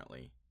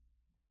 apparently.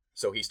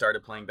 So he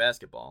started playing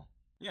basketball.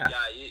 Yeah. Yeah,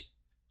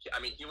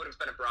 he would have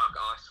been a Brock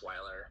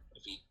Osweiler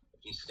if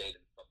he stayed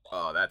in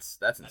football. Oh, that's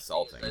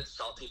insulting. He's a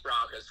salty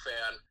Broncos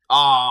fan.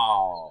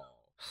 Oh.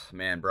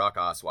 Man, Brock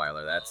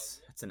Osweiler,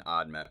 that's an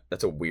odd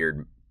that's a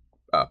weird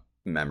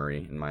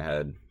memory in my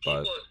head.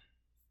 But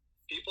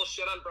people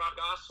shit on Brock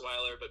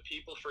Osweiler, but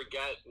people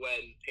forget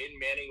when Peyton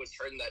Manning was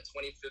hurt in that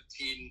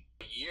 2015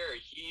 year,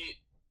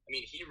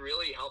 he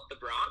really helped the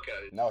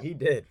Broncos. No, he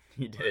did.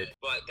 He did.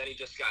 But then he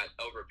just got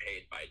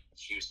overpaid by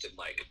Houston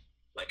like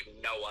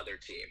no other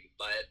team.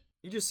 But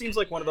he just seems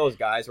like one of those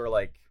guys where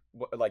like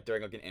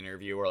during like an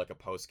interview or like a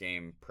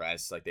post-game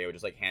press, like they would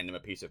just like hand him a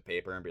piece of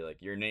paper and be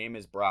like, "Your name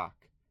is Brock.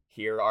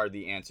 Here are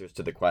the answers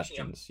to the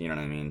questions." Yeah. You know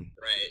what I mean?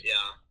 Right, yeah.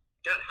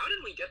 God, how did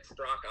we get to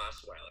Brock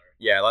Osweiler?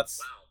 Yeah, let's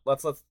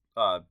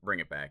bring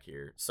it back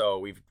here. So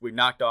we've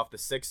knocked off the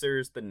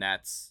Sixers, the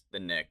Nets, the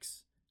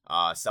Knicks,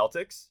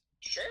 Celtics.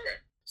 Sure.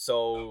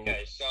 So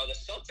okay, so the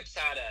Celtics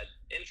had an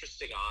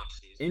interesting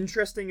offseason.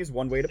 Interesting is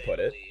one way to put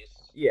it.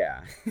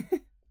 Yeah.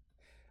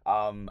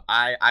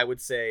 I would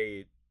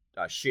say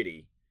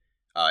shitty,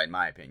 in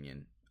my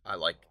opinion. I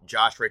like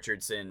Josh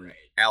Richardson, right.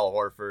 Al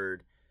Horford,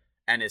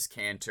 Enes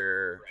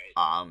Kanter.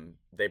 Right.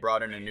 They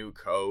brought in a new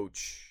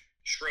coach.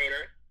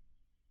 Schroeder.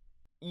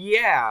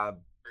 Yeah,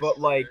 but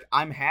like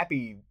I'm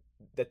happy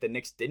that the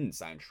Knicks didn't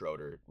sign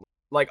Schroeder.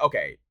 Like,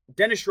 okay,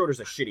 Dennis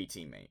Schroeder's a shitty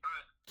teammate.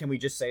 Can we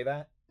just say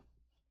that?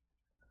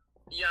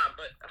 Yeah,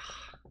 but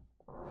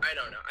I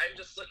don't know. I'm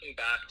just looking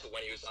back to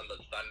when he was on the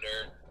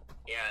Thunder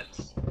and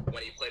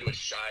when he played with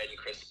Shai and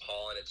Chris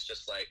Paul, and it's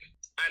just like,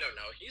 I don't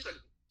know.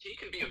 He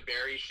can be a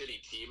very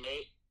shitty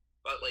teammate,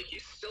 but like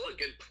he's still a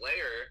good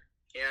player,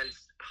 and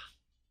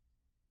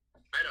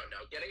I don't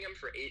know. Getting him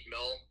for $8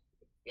 million,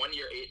 1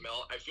 year, $8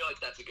 million, I feel like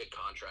that's a good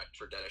contract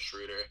for Dennis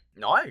Schroeder.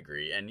 No, I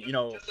agree, and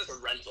just as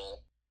a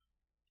rental.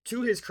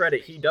 To his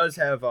credit, he does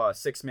have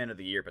 6 Man of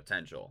the Year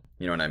potential.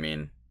 You know what I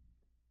mean?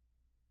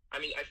 I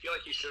feel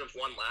like he should have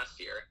won last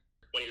year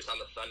when he was on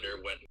the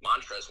Thunder when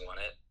Montrezl won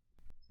it.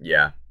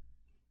 Yeah.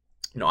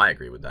 No, I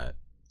agree with that.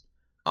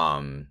 I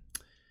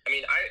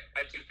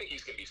do think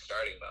he's going to be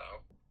starting,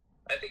 though.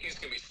 I think he's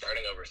going to be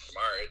starting over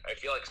Smart. I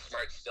feel like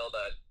Smart's still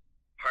the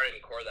heart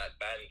and core of that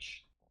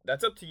bench.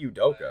 That's up to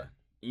Udoka.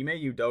 Ime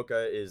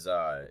Udoka is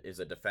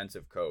a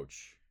defensive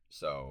coach.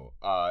 So,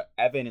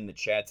 Evan in the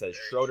chat says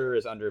Schroeder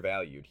is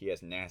undervalued. He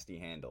has nasty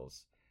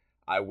handles.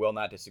 I will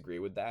not disagree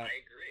with that. I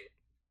agree.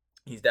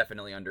 He's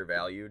definitely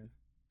undervalued.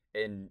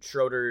 And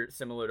Schroeder,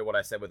 similar to what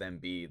I said with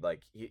Embiid,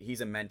 like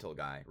he's a mental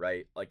guy,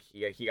 right? Like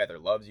he either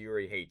loves you or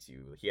he hates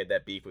you. He had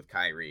that beef with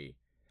Kyrie,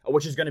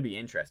 which is going to be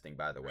interesting,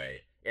 by the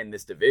way, in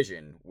this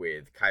division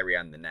with Kyrie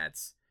on the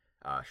Nets,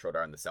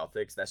 Schroeder and the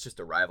Celtics. That's just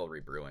a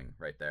rivalry brewing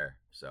right there.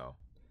 So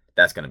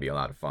that's going to be a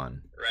lot of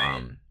fun. Right.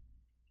 And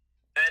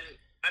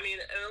I mean,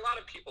 and a lot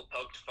of people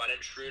poked fun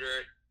at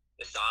Schroeder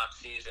this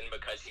offseason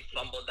because he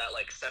fumbled that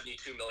like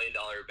 $72 million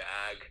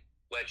bag,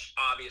 which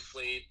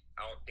obviously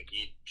I don't think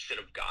he should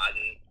have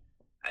gotten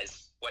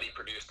as what he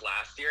produced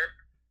last year.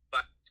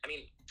 But I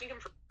mean, thinking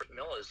for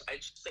Mills, I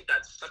just think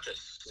that's such a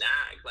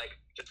snag. Like,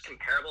 just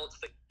comparable to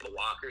the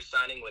Walker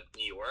signing with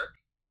New York.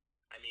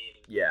 I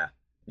mean, yeah.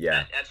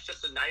 That's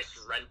just a nice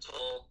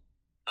rental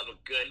of a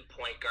good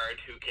point guard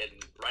who can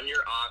run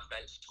your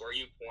offense, score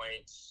you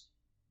points,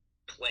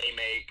 play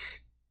make,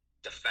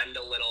 defend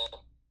a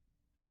little.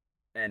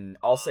 And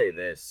I'll say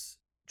this,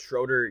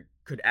 Schroeder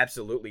could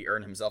absolutely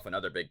earn himself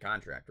another big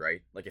contract,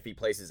 right? Like if he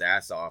plays his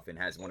ass off and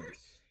has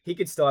he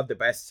could still have the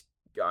best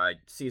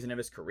season of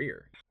his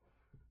career.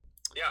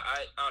 Yeah,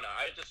 I don't know.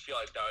 I just feel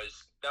like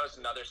that was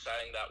another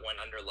signing that went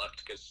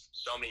underlooked because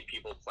so many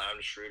people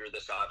clowned Schroeder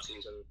this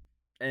offseason.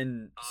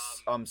 And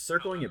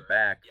circling it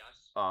back,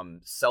 yes.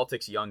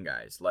 Celtics young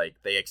guys, like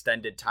they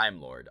extended Time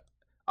Lord.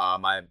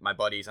 My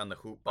buddies on the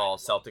Hoop Ball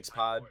Celtics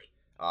pod,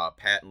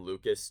 Pat and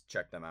Lucas,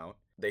 check them out.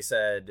 They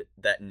said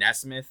that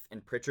Nesmith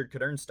and Pritchard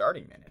could earn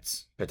starting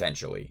minutes,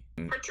 potentially.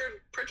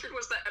 Pritchard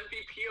was the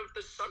MVP of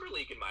the Summer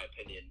League, in my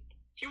opinion.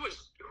 He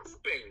was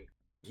hooping.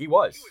 He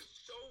was. He was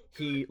so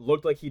good. He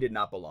looked like he did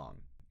not belong,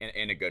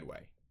 in a good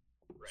way.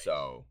 Right.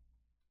 So.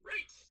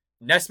 Right.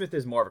 Nesmith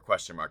is more of a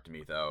question mark to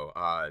me, though.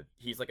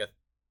 He's like a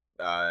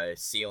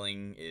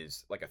ceiling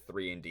is like a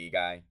 3-and-D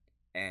guy,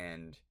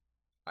 and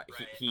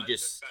he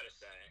just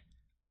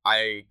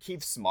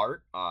Keith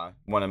Smart,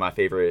 one of my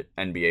favorite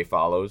NBA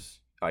follows.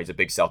 He's a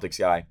big Celtics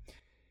guy.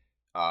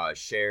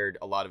 Shared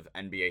a lot of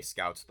NBA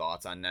scouts'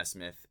 thoughts on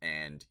Nesmith,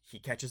 and he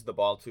catches the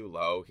ball too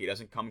low. He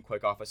doesn't come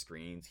quick off of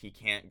screens. He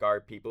can't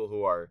guard people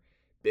who are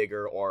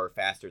bigger or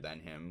faster than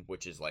him,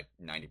 which is like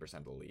 90%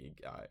 of the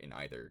league in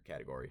either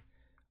category.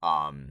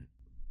 I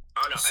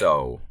don't know.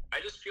 So I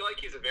just feel like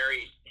he's a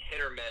very hit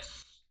or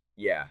miss.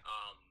 Yeah.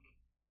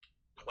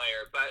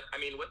 Player, but I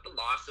mean, with the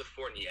loss of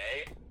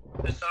Fournier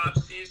this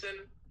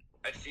offseason,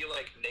 I feel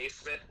like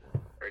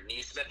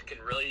Nesmith can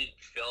really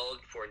fill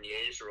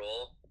Fournier's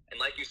role, and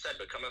like you said,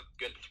 become a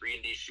good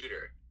 3-and-D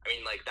shooter. I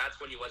mean, like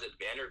that's what he was at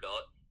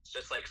Vanderbilt. It's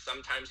just like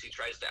sometimes he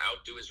tries to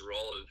outdo his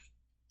role of,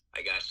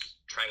 I guess,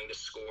 trying to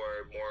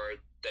score more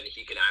than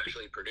he can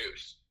actually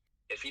produce.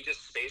 If he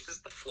just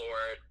spaces the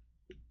floor,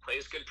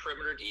 plays good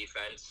perimeter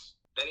defense,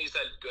 then he's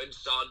a good,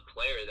 solid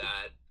player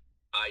that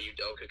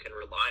Udoka can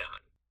rely on.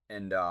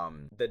 And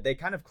they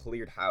kind of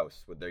cleared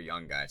house with their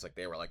young guys. Like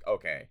they were like,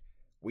 okay,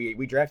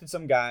 we drafted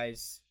some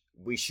guys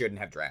we shouldn't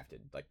have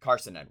drafted, like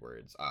Carson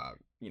Edwards,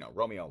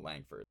 Romeo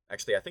Langford.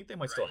 Actually, I think they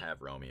might still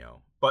have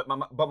Romeo. But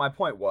my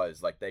point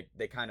was, like,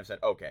 they kind of said,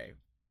 okay,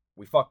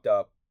 we fucked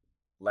up.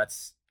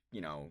 Let's,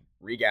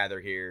 regather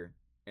here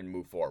and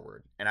move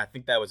forward. And I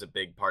think that was a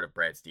big part of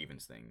Brad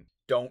Stevens' thing.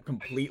 Don't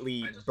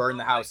completely burn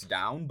the house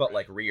down, but,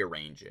 like,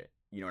 rearrange it.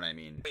 You know what I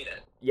mean?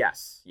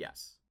 Yes.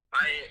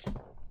 I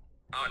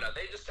don't know.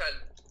 They just had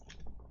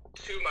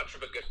too much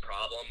of a good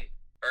problem.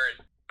 Or,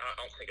 I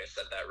don't think I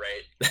said that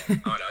right.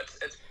 I don't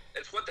know.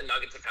 It's what the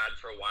Nuggets have had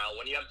for a while.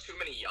 When you have too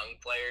many young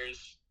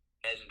players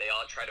and they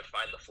all try to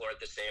find the floor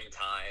at the same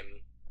time,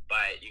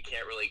 but you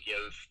can't really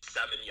give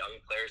 7 young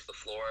players the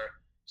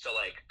floor. So,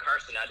 like,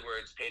 Carson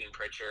Edwards, Peyton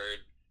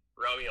Pritchard,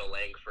 Romeo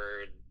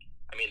Langford.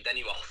 I mean, then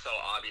you also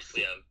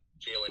obviously have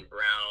Jaylen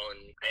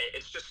Brown.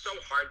 It's just so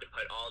hard to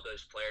put all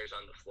those players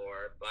on the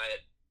floor.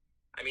 But,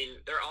 I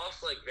mean, they're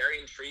also, like, very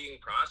intriguing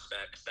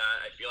prospects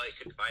that I feel like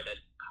could find a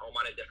home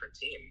on a different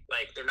team.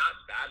 Like, they're not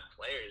bad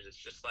players. It's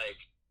just, like,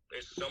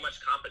 there's so much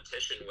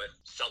competition with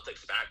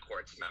Celtics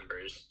backcourts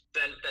members.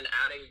 Then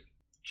adding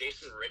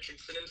Jason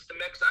Richardson into the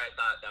mix, I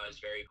thought that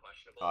was very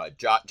questionable.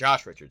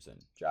 Josh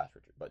Richardson.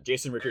 But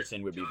Jason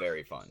Richardson would be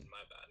very fun.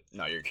 My bad.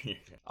 No, you're that'd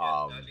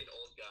be an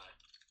old guy.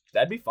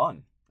 That'd be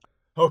fun.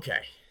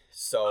 Okay,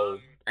 so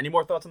any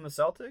more thoughts on the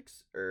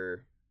Celtics?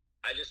 Or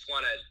I just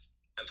want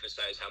to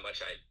emphasize how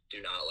much I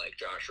do not like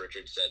Josh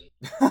Richardson.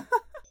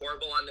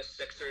 Horrible on the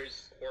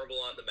Sixers, horrible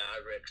on the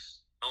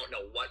Mavericks. I don't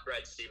know what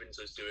Brad Stevens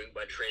was doing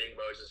by trading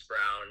Moses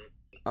Brown.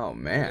 Oh,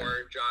 man.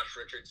 Or Josh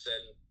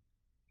Richardson.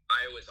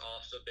 I was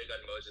also big on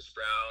Moses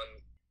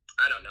Brown.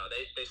 I don't know.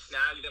 They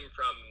snagged him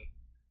from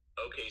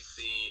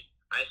OKC.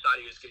 I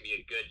thought he was going to be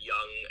a good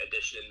young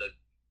addition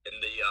in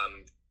the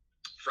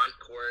front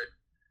court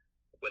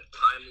with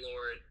Time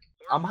Lord.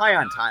 I'm high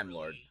on Time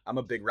Lord.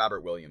 I'm a big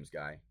Robert Williams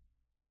guy.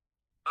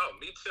 Oh,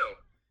 me too.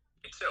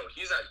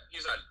 He's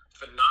a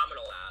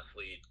phenomenal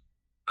athlete.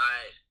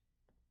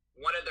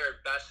 One of their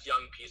best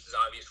young pieces,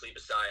 obviously,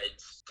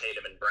 besides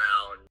Tatum and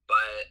Brown,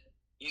 but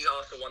he's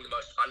also one of the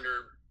most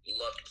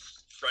underlooked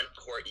front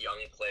court young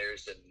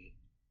players in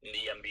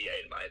the NBA,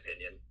 in my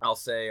opinion. I'll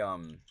say,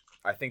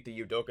 I think the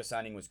Udoka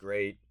signing was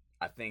great.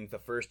 I think the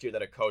first year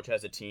that a coach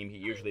has a team, he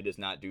usually does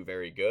not do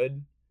very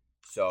good.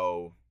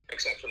 So,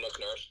 except for Nick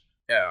Nurse.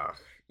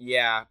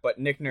 Yeah, but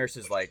Nick Nurse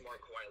is like more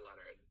Kawhi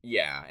Leonard.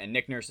 Yeah, and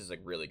Nick Nurse is a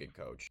really good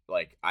coach.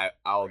 Like,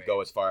 I'll Right.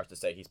 go as far as to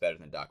say he's better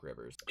than Doc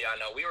Rivers. Yeah,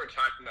 no, we were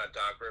talking about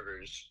Doc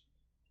Rivers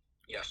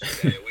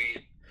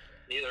yesterday.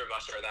 Neither of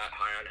us are that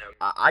high on him.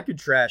 I could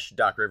trash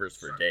Doc Rivers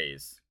for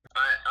days.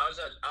 I was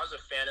a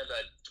fan of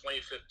the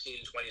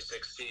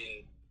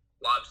 2015-2016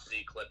 Lob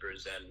City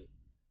Clippers, and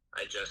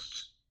I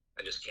just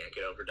can't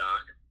get over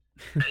Doc.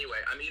 Anyway,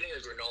 I'm eating a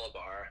granola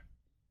bar.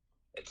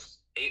 It's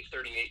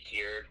 8:38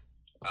 here,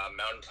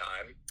 Mountain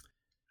Time.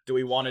 Do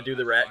we want to do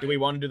the Do we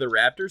want to do the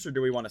Raptors, or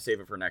do we want to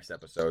save it for next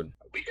episode?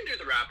 We can do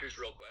the Raptors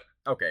real quick.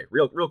 Okay,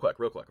 real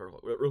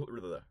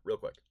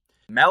quick.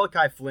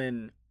 Malachi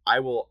Flynn, I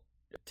will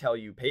tell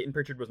you, Peyton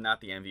Pritchard was not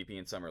the MVP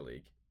in Summer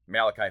League.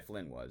 Malachi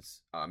Flynn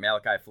was.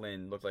 Malachi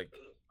Flynn looked like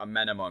a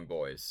man among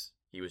boys.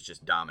 He was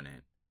just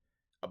dominant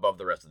above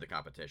the rest of the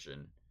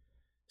competition.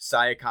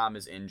 Siakam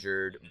is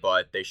injured,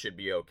 but they should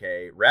be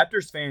okay.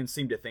 Raptors fans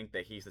seem to think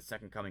that he's the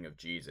second coming of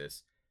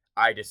Jesus.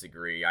 I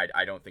disagree.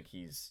 I don't think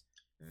he's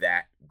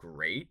that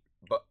great.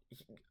 But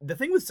the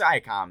thing with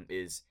Siakam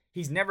is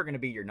he's never going to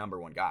be your number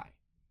one guy.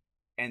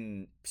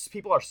 And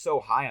people are so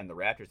high on the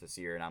Raptors this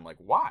year, and I'm like,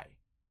 why?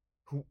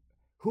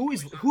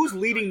 Who's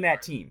leading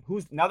that team?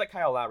 Now that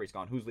Kyle Lowry's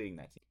gone, who's leading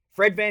that team?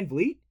 Fred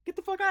VanVleet? Get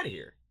the fuck out of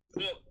here.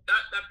 Well,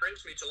 that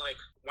brings me to, like,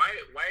 why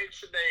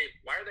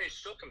are they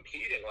still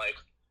competing? Like,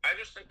 I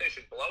just think they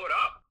should blow it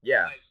up.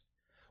 Yeah. Like,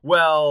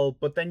 well,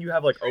 but then you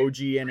have like OG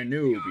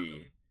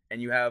Anunoby,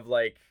 and you have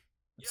like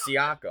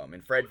Siakam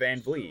and Fred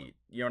VanVleet.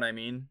 You know what I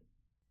mean?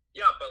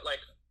 Yeah, but like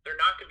they're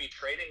not going to be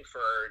trading for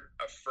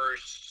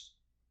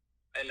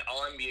an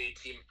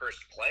All-NBA team first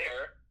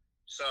player.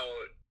 So,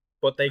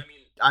 but they,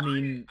 I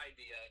mean,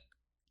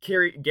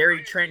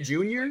 Gary Trent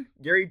Jr.,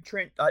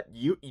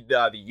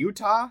 the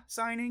Utah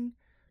signing,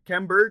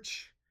 Khem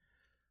Birch.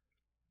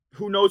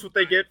 Who knows what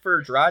they get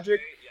for Dragic?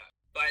 Yeah,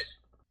 but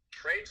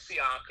trade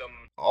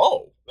Siakam.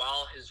 Oh.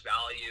 While his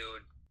value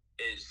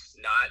is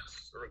not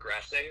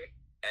regressing,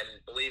 and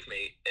believe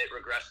me, it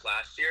regressed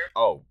last year.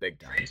 Oh, big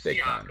time. Trade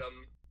Siakam.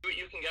 What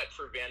you can get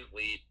for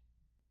VanVleet.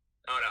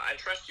 I don't know. I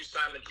trust you,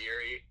 Simon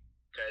Ujiri,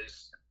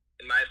 because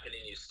in my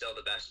opinion, he's still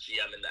the best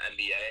GM in the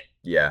NBA.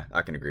 Yeah,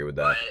 I can agree with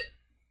that.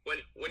 But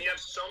when you have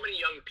so many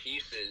young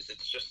pieces,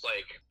 it's just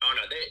like, I don't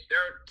know,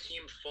 they're a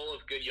team full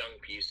of good young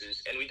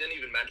pieces, and we didn't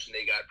even mention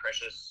they got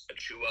Precious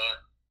Achiuwa.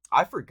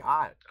 I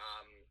forgot.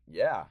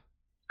 Yeah.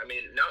 I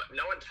mean,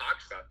 no one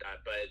talks about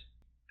that, but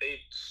they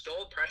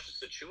stole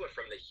Precious Achiuwa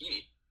from the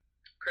Heat.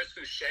 Chris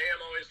Boucher,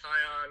 I'm always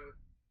high on.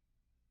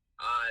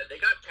 They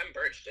got Khem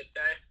Birch, didn't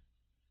they?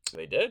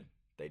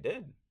 They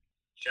did.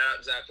 Shout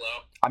out Zach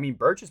Lowe. I mean,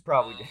 Birch is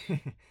probably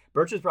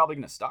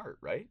going to start,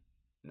 right?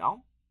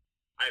 No?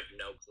 I have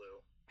no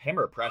clue. Him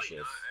or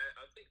Precious?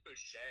 I think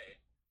Boucher.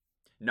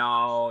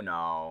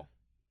 No.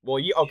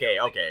 Well,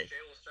 okay.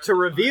 To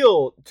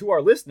reveal to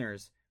our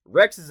listeners,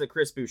 Rex is a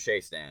Chris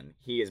Boucher stan.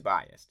 He is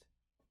biased.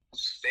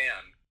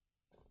 Stan.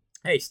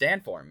 Hey,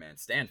 stand for him, man.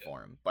 Stand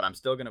for him. But I'm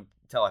still going to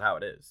tell it how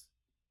it is.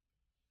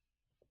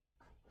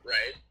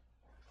 Right.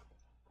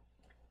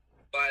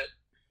 But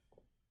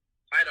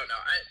I don't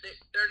know.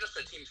 They're just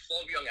a team full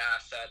of young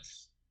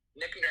assets.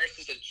 Nick Nurse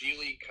is a G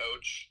League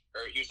coach,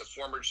 or he was a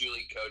former G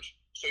League coach,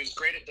 so he's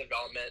great at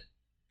development.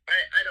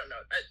 I don't know.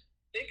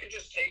 They could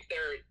take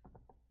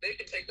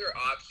their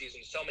off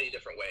season so many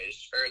different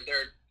ways, or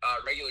their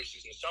regular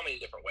season so many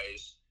different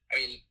ways. I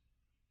mean,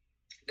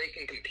 they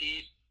can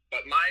compete,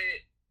 but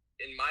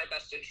in my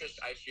best interest,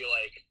 I feel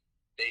like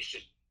they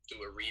should do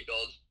a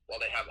rebuild while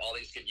they have all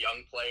these good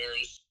young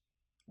players.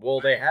 Well,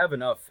 they have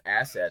enough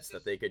assets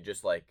that they could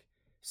just like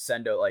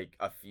send out like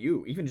a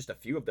few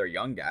of their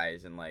young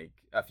guys and like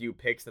a few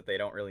picks that they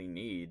don't really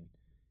need,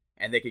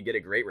 and they could get a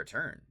great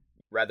return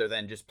rather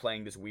than just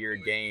playing this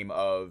weird game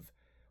of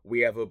we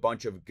have a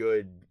bunch of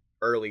good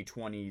early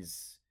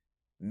 20s,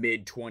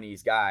 mid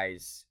 20s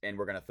guys, and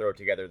we're gonna throw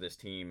together this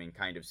team and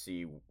kind of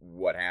see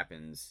what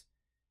happens.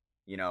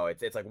 You know,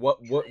 it's like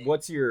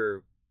what's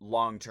your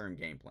long-term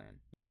game plan?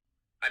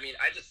 I mean,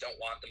 I just don't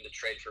want them to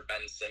trade for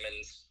Ben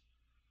Simmons.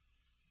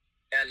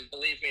 And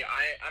believe me,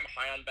 I'm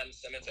high on Ben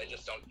Simmons. I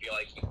just don't feel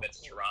like he fits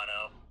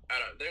Toronto. I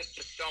don't know. There's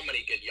just so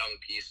many good young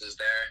pieces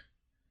there.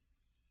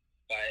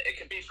 But it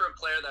could be for a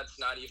player that's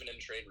not even in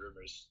trade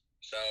rumors.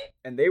 So.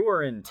 And they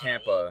were in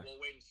Tampa. We'll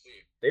wait and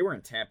see. They were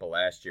in Tampa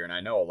last year, and I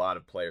know a lot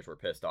of players were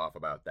pissed off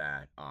about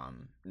that,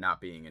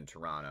 not being in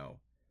Toronto,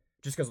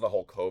 just because of the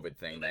whole COVID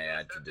thing they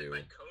had to do.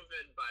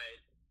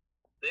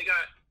 They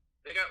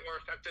got more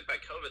affected by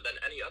COVID than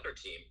any other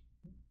team.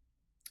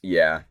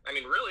 Yeah. I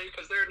mean, really,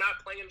 because they're not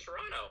playing in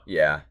Toronto.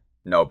 Yeah.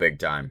 No, big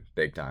time.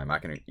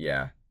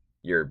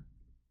 You're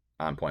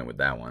on point with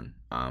that one.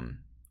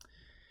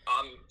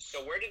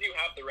 So where did you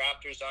have the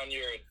Raptors on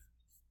your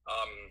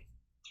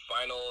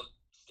final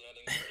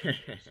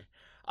standings?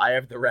 I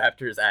have the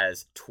Raptors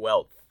as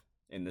 12th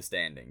in the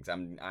standings.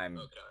 I'm okay.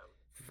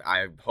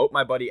 I hope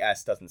my buddy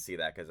S doesn't see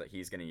that because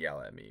he's gonna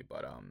yell at me.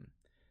 But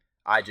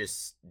I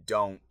just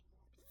don't.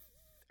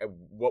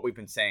 What we've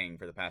been saying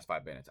for the past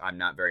 5 minutes, I'm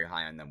not very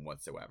high on them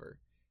whatsoever.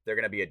 They're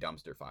gonna be a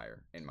dumpster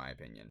fire, in my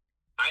opinion.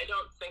 I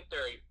don't think they're.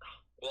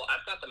 Well,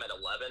 I've got them at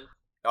 11.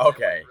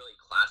 Okay. wouldn't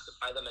really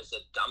classify them as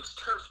a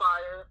dumpster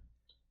fire,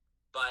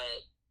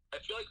 but I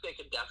feel like they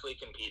could definitely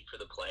compete for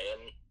the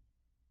play-in.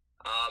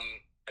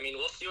 I mean,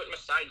 we'll see what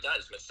Masai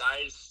does.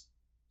 Masai's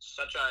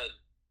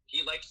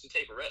he likes to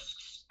take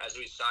risks, as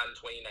we saw in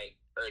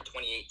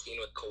 2018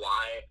 with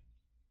Kawhi.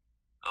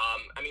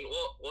 I mean,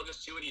 we'll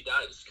just see what he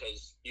does,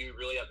 because you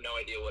really have no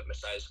idea what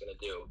Masai is going to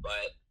do.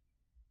 But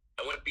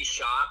I wouldn't be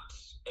shocked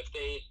if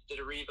they did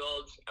a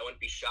rebuild. I wouldn't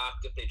be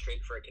shocked if they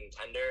trade for a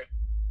contender.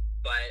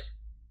 But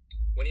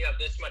when you have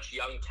this much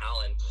young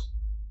talent,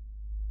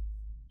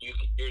 you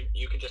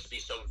could just be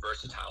so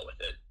versatile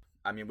with it.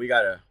 I mean, we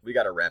gotta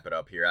wrap it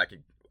up here. I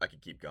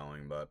could keep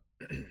going, but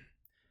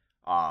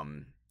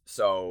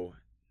so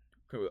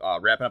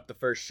wrapping up the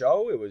first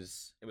show, it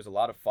was a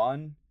lot of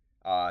fun.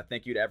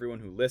 Thank you to everyone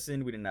who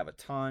listened. We didn't have a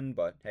ton,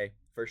 but hey,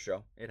 first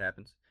show, it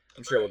happens.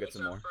 I'm sure we'll get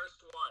some more.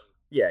 First one.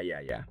 Yeah.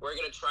 We're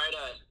gonna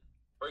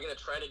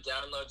try to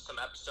download some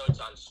episodes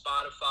on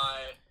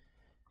Spotify,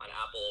 on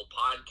Apple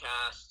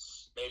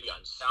Podcasts, maybe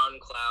on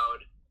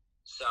SoundCloud.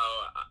 So,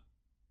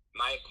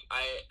 Mike,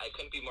 I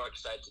couldn't be more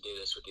excited to do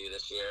this with you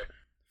this year.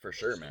 For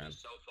sure, man.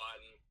 It's so fun,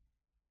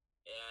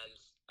 and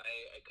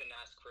I couldn't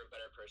ask for a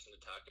better person to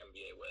talk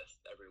NBA with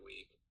every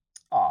week.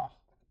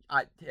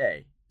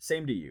 Hey,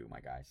 same to you, my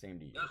guy. Same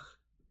to you.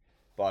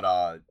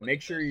 But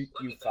make sure you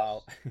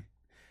follow.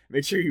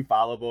 Make sure you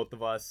follow both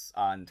of us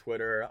on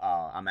Twitter.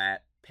 I'm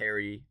at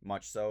Perry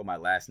Much So. My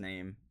last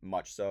name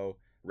Much So.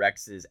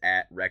 Rex is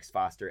at Rex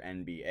Foster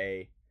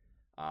NBA.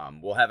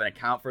 We'll have an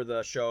account for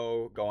the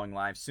show going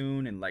live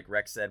soon, and like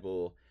Rex said,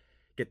 we'll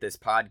get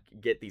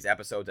these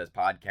episodes as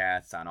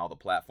podcasts on all the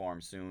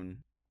platforms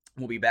soon.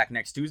 We'll be back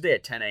next Tuesday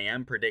at 10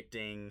 a.m.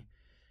 predicting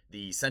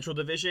the Central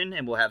Division,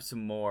 and we'll have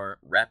some more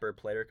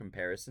rapper-player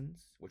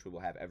comparisons, which we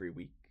will have every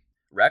week.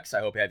 Rex,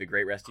 I hope you have a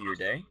great rest of your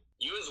day.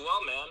 You as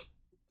well, man.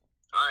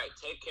 All right,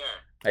 take care.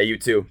 Hey, you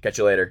too. Catch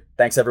you later.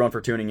 Thanks, everyone, for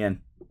tuning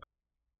in.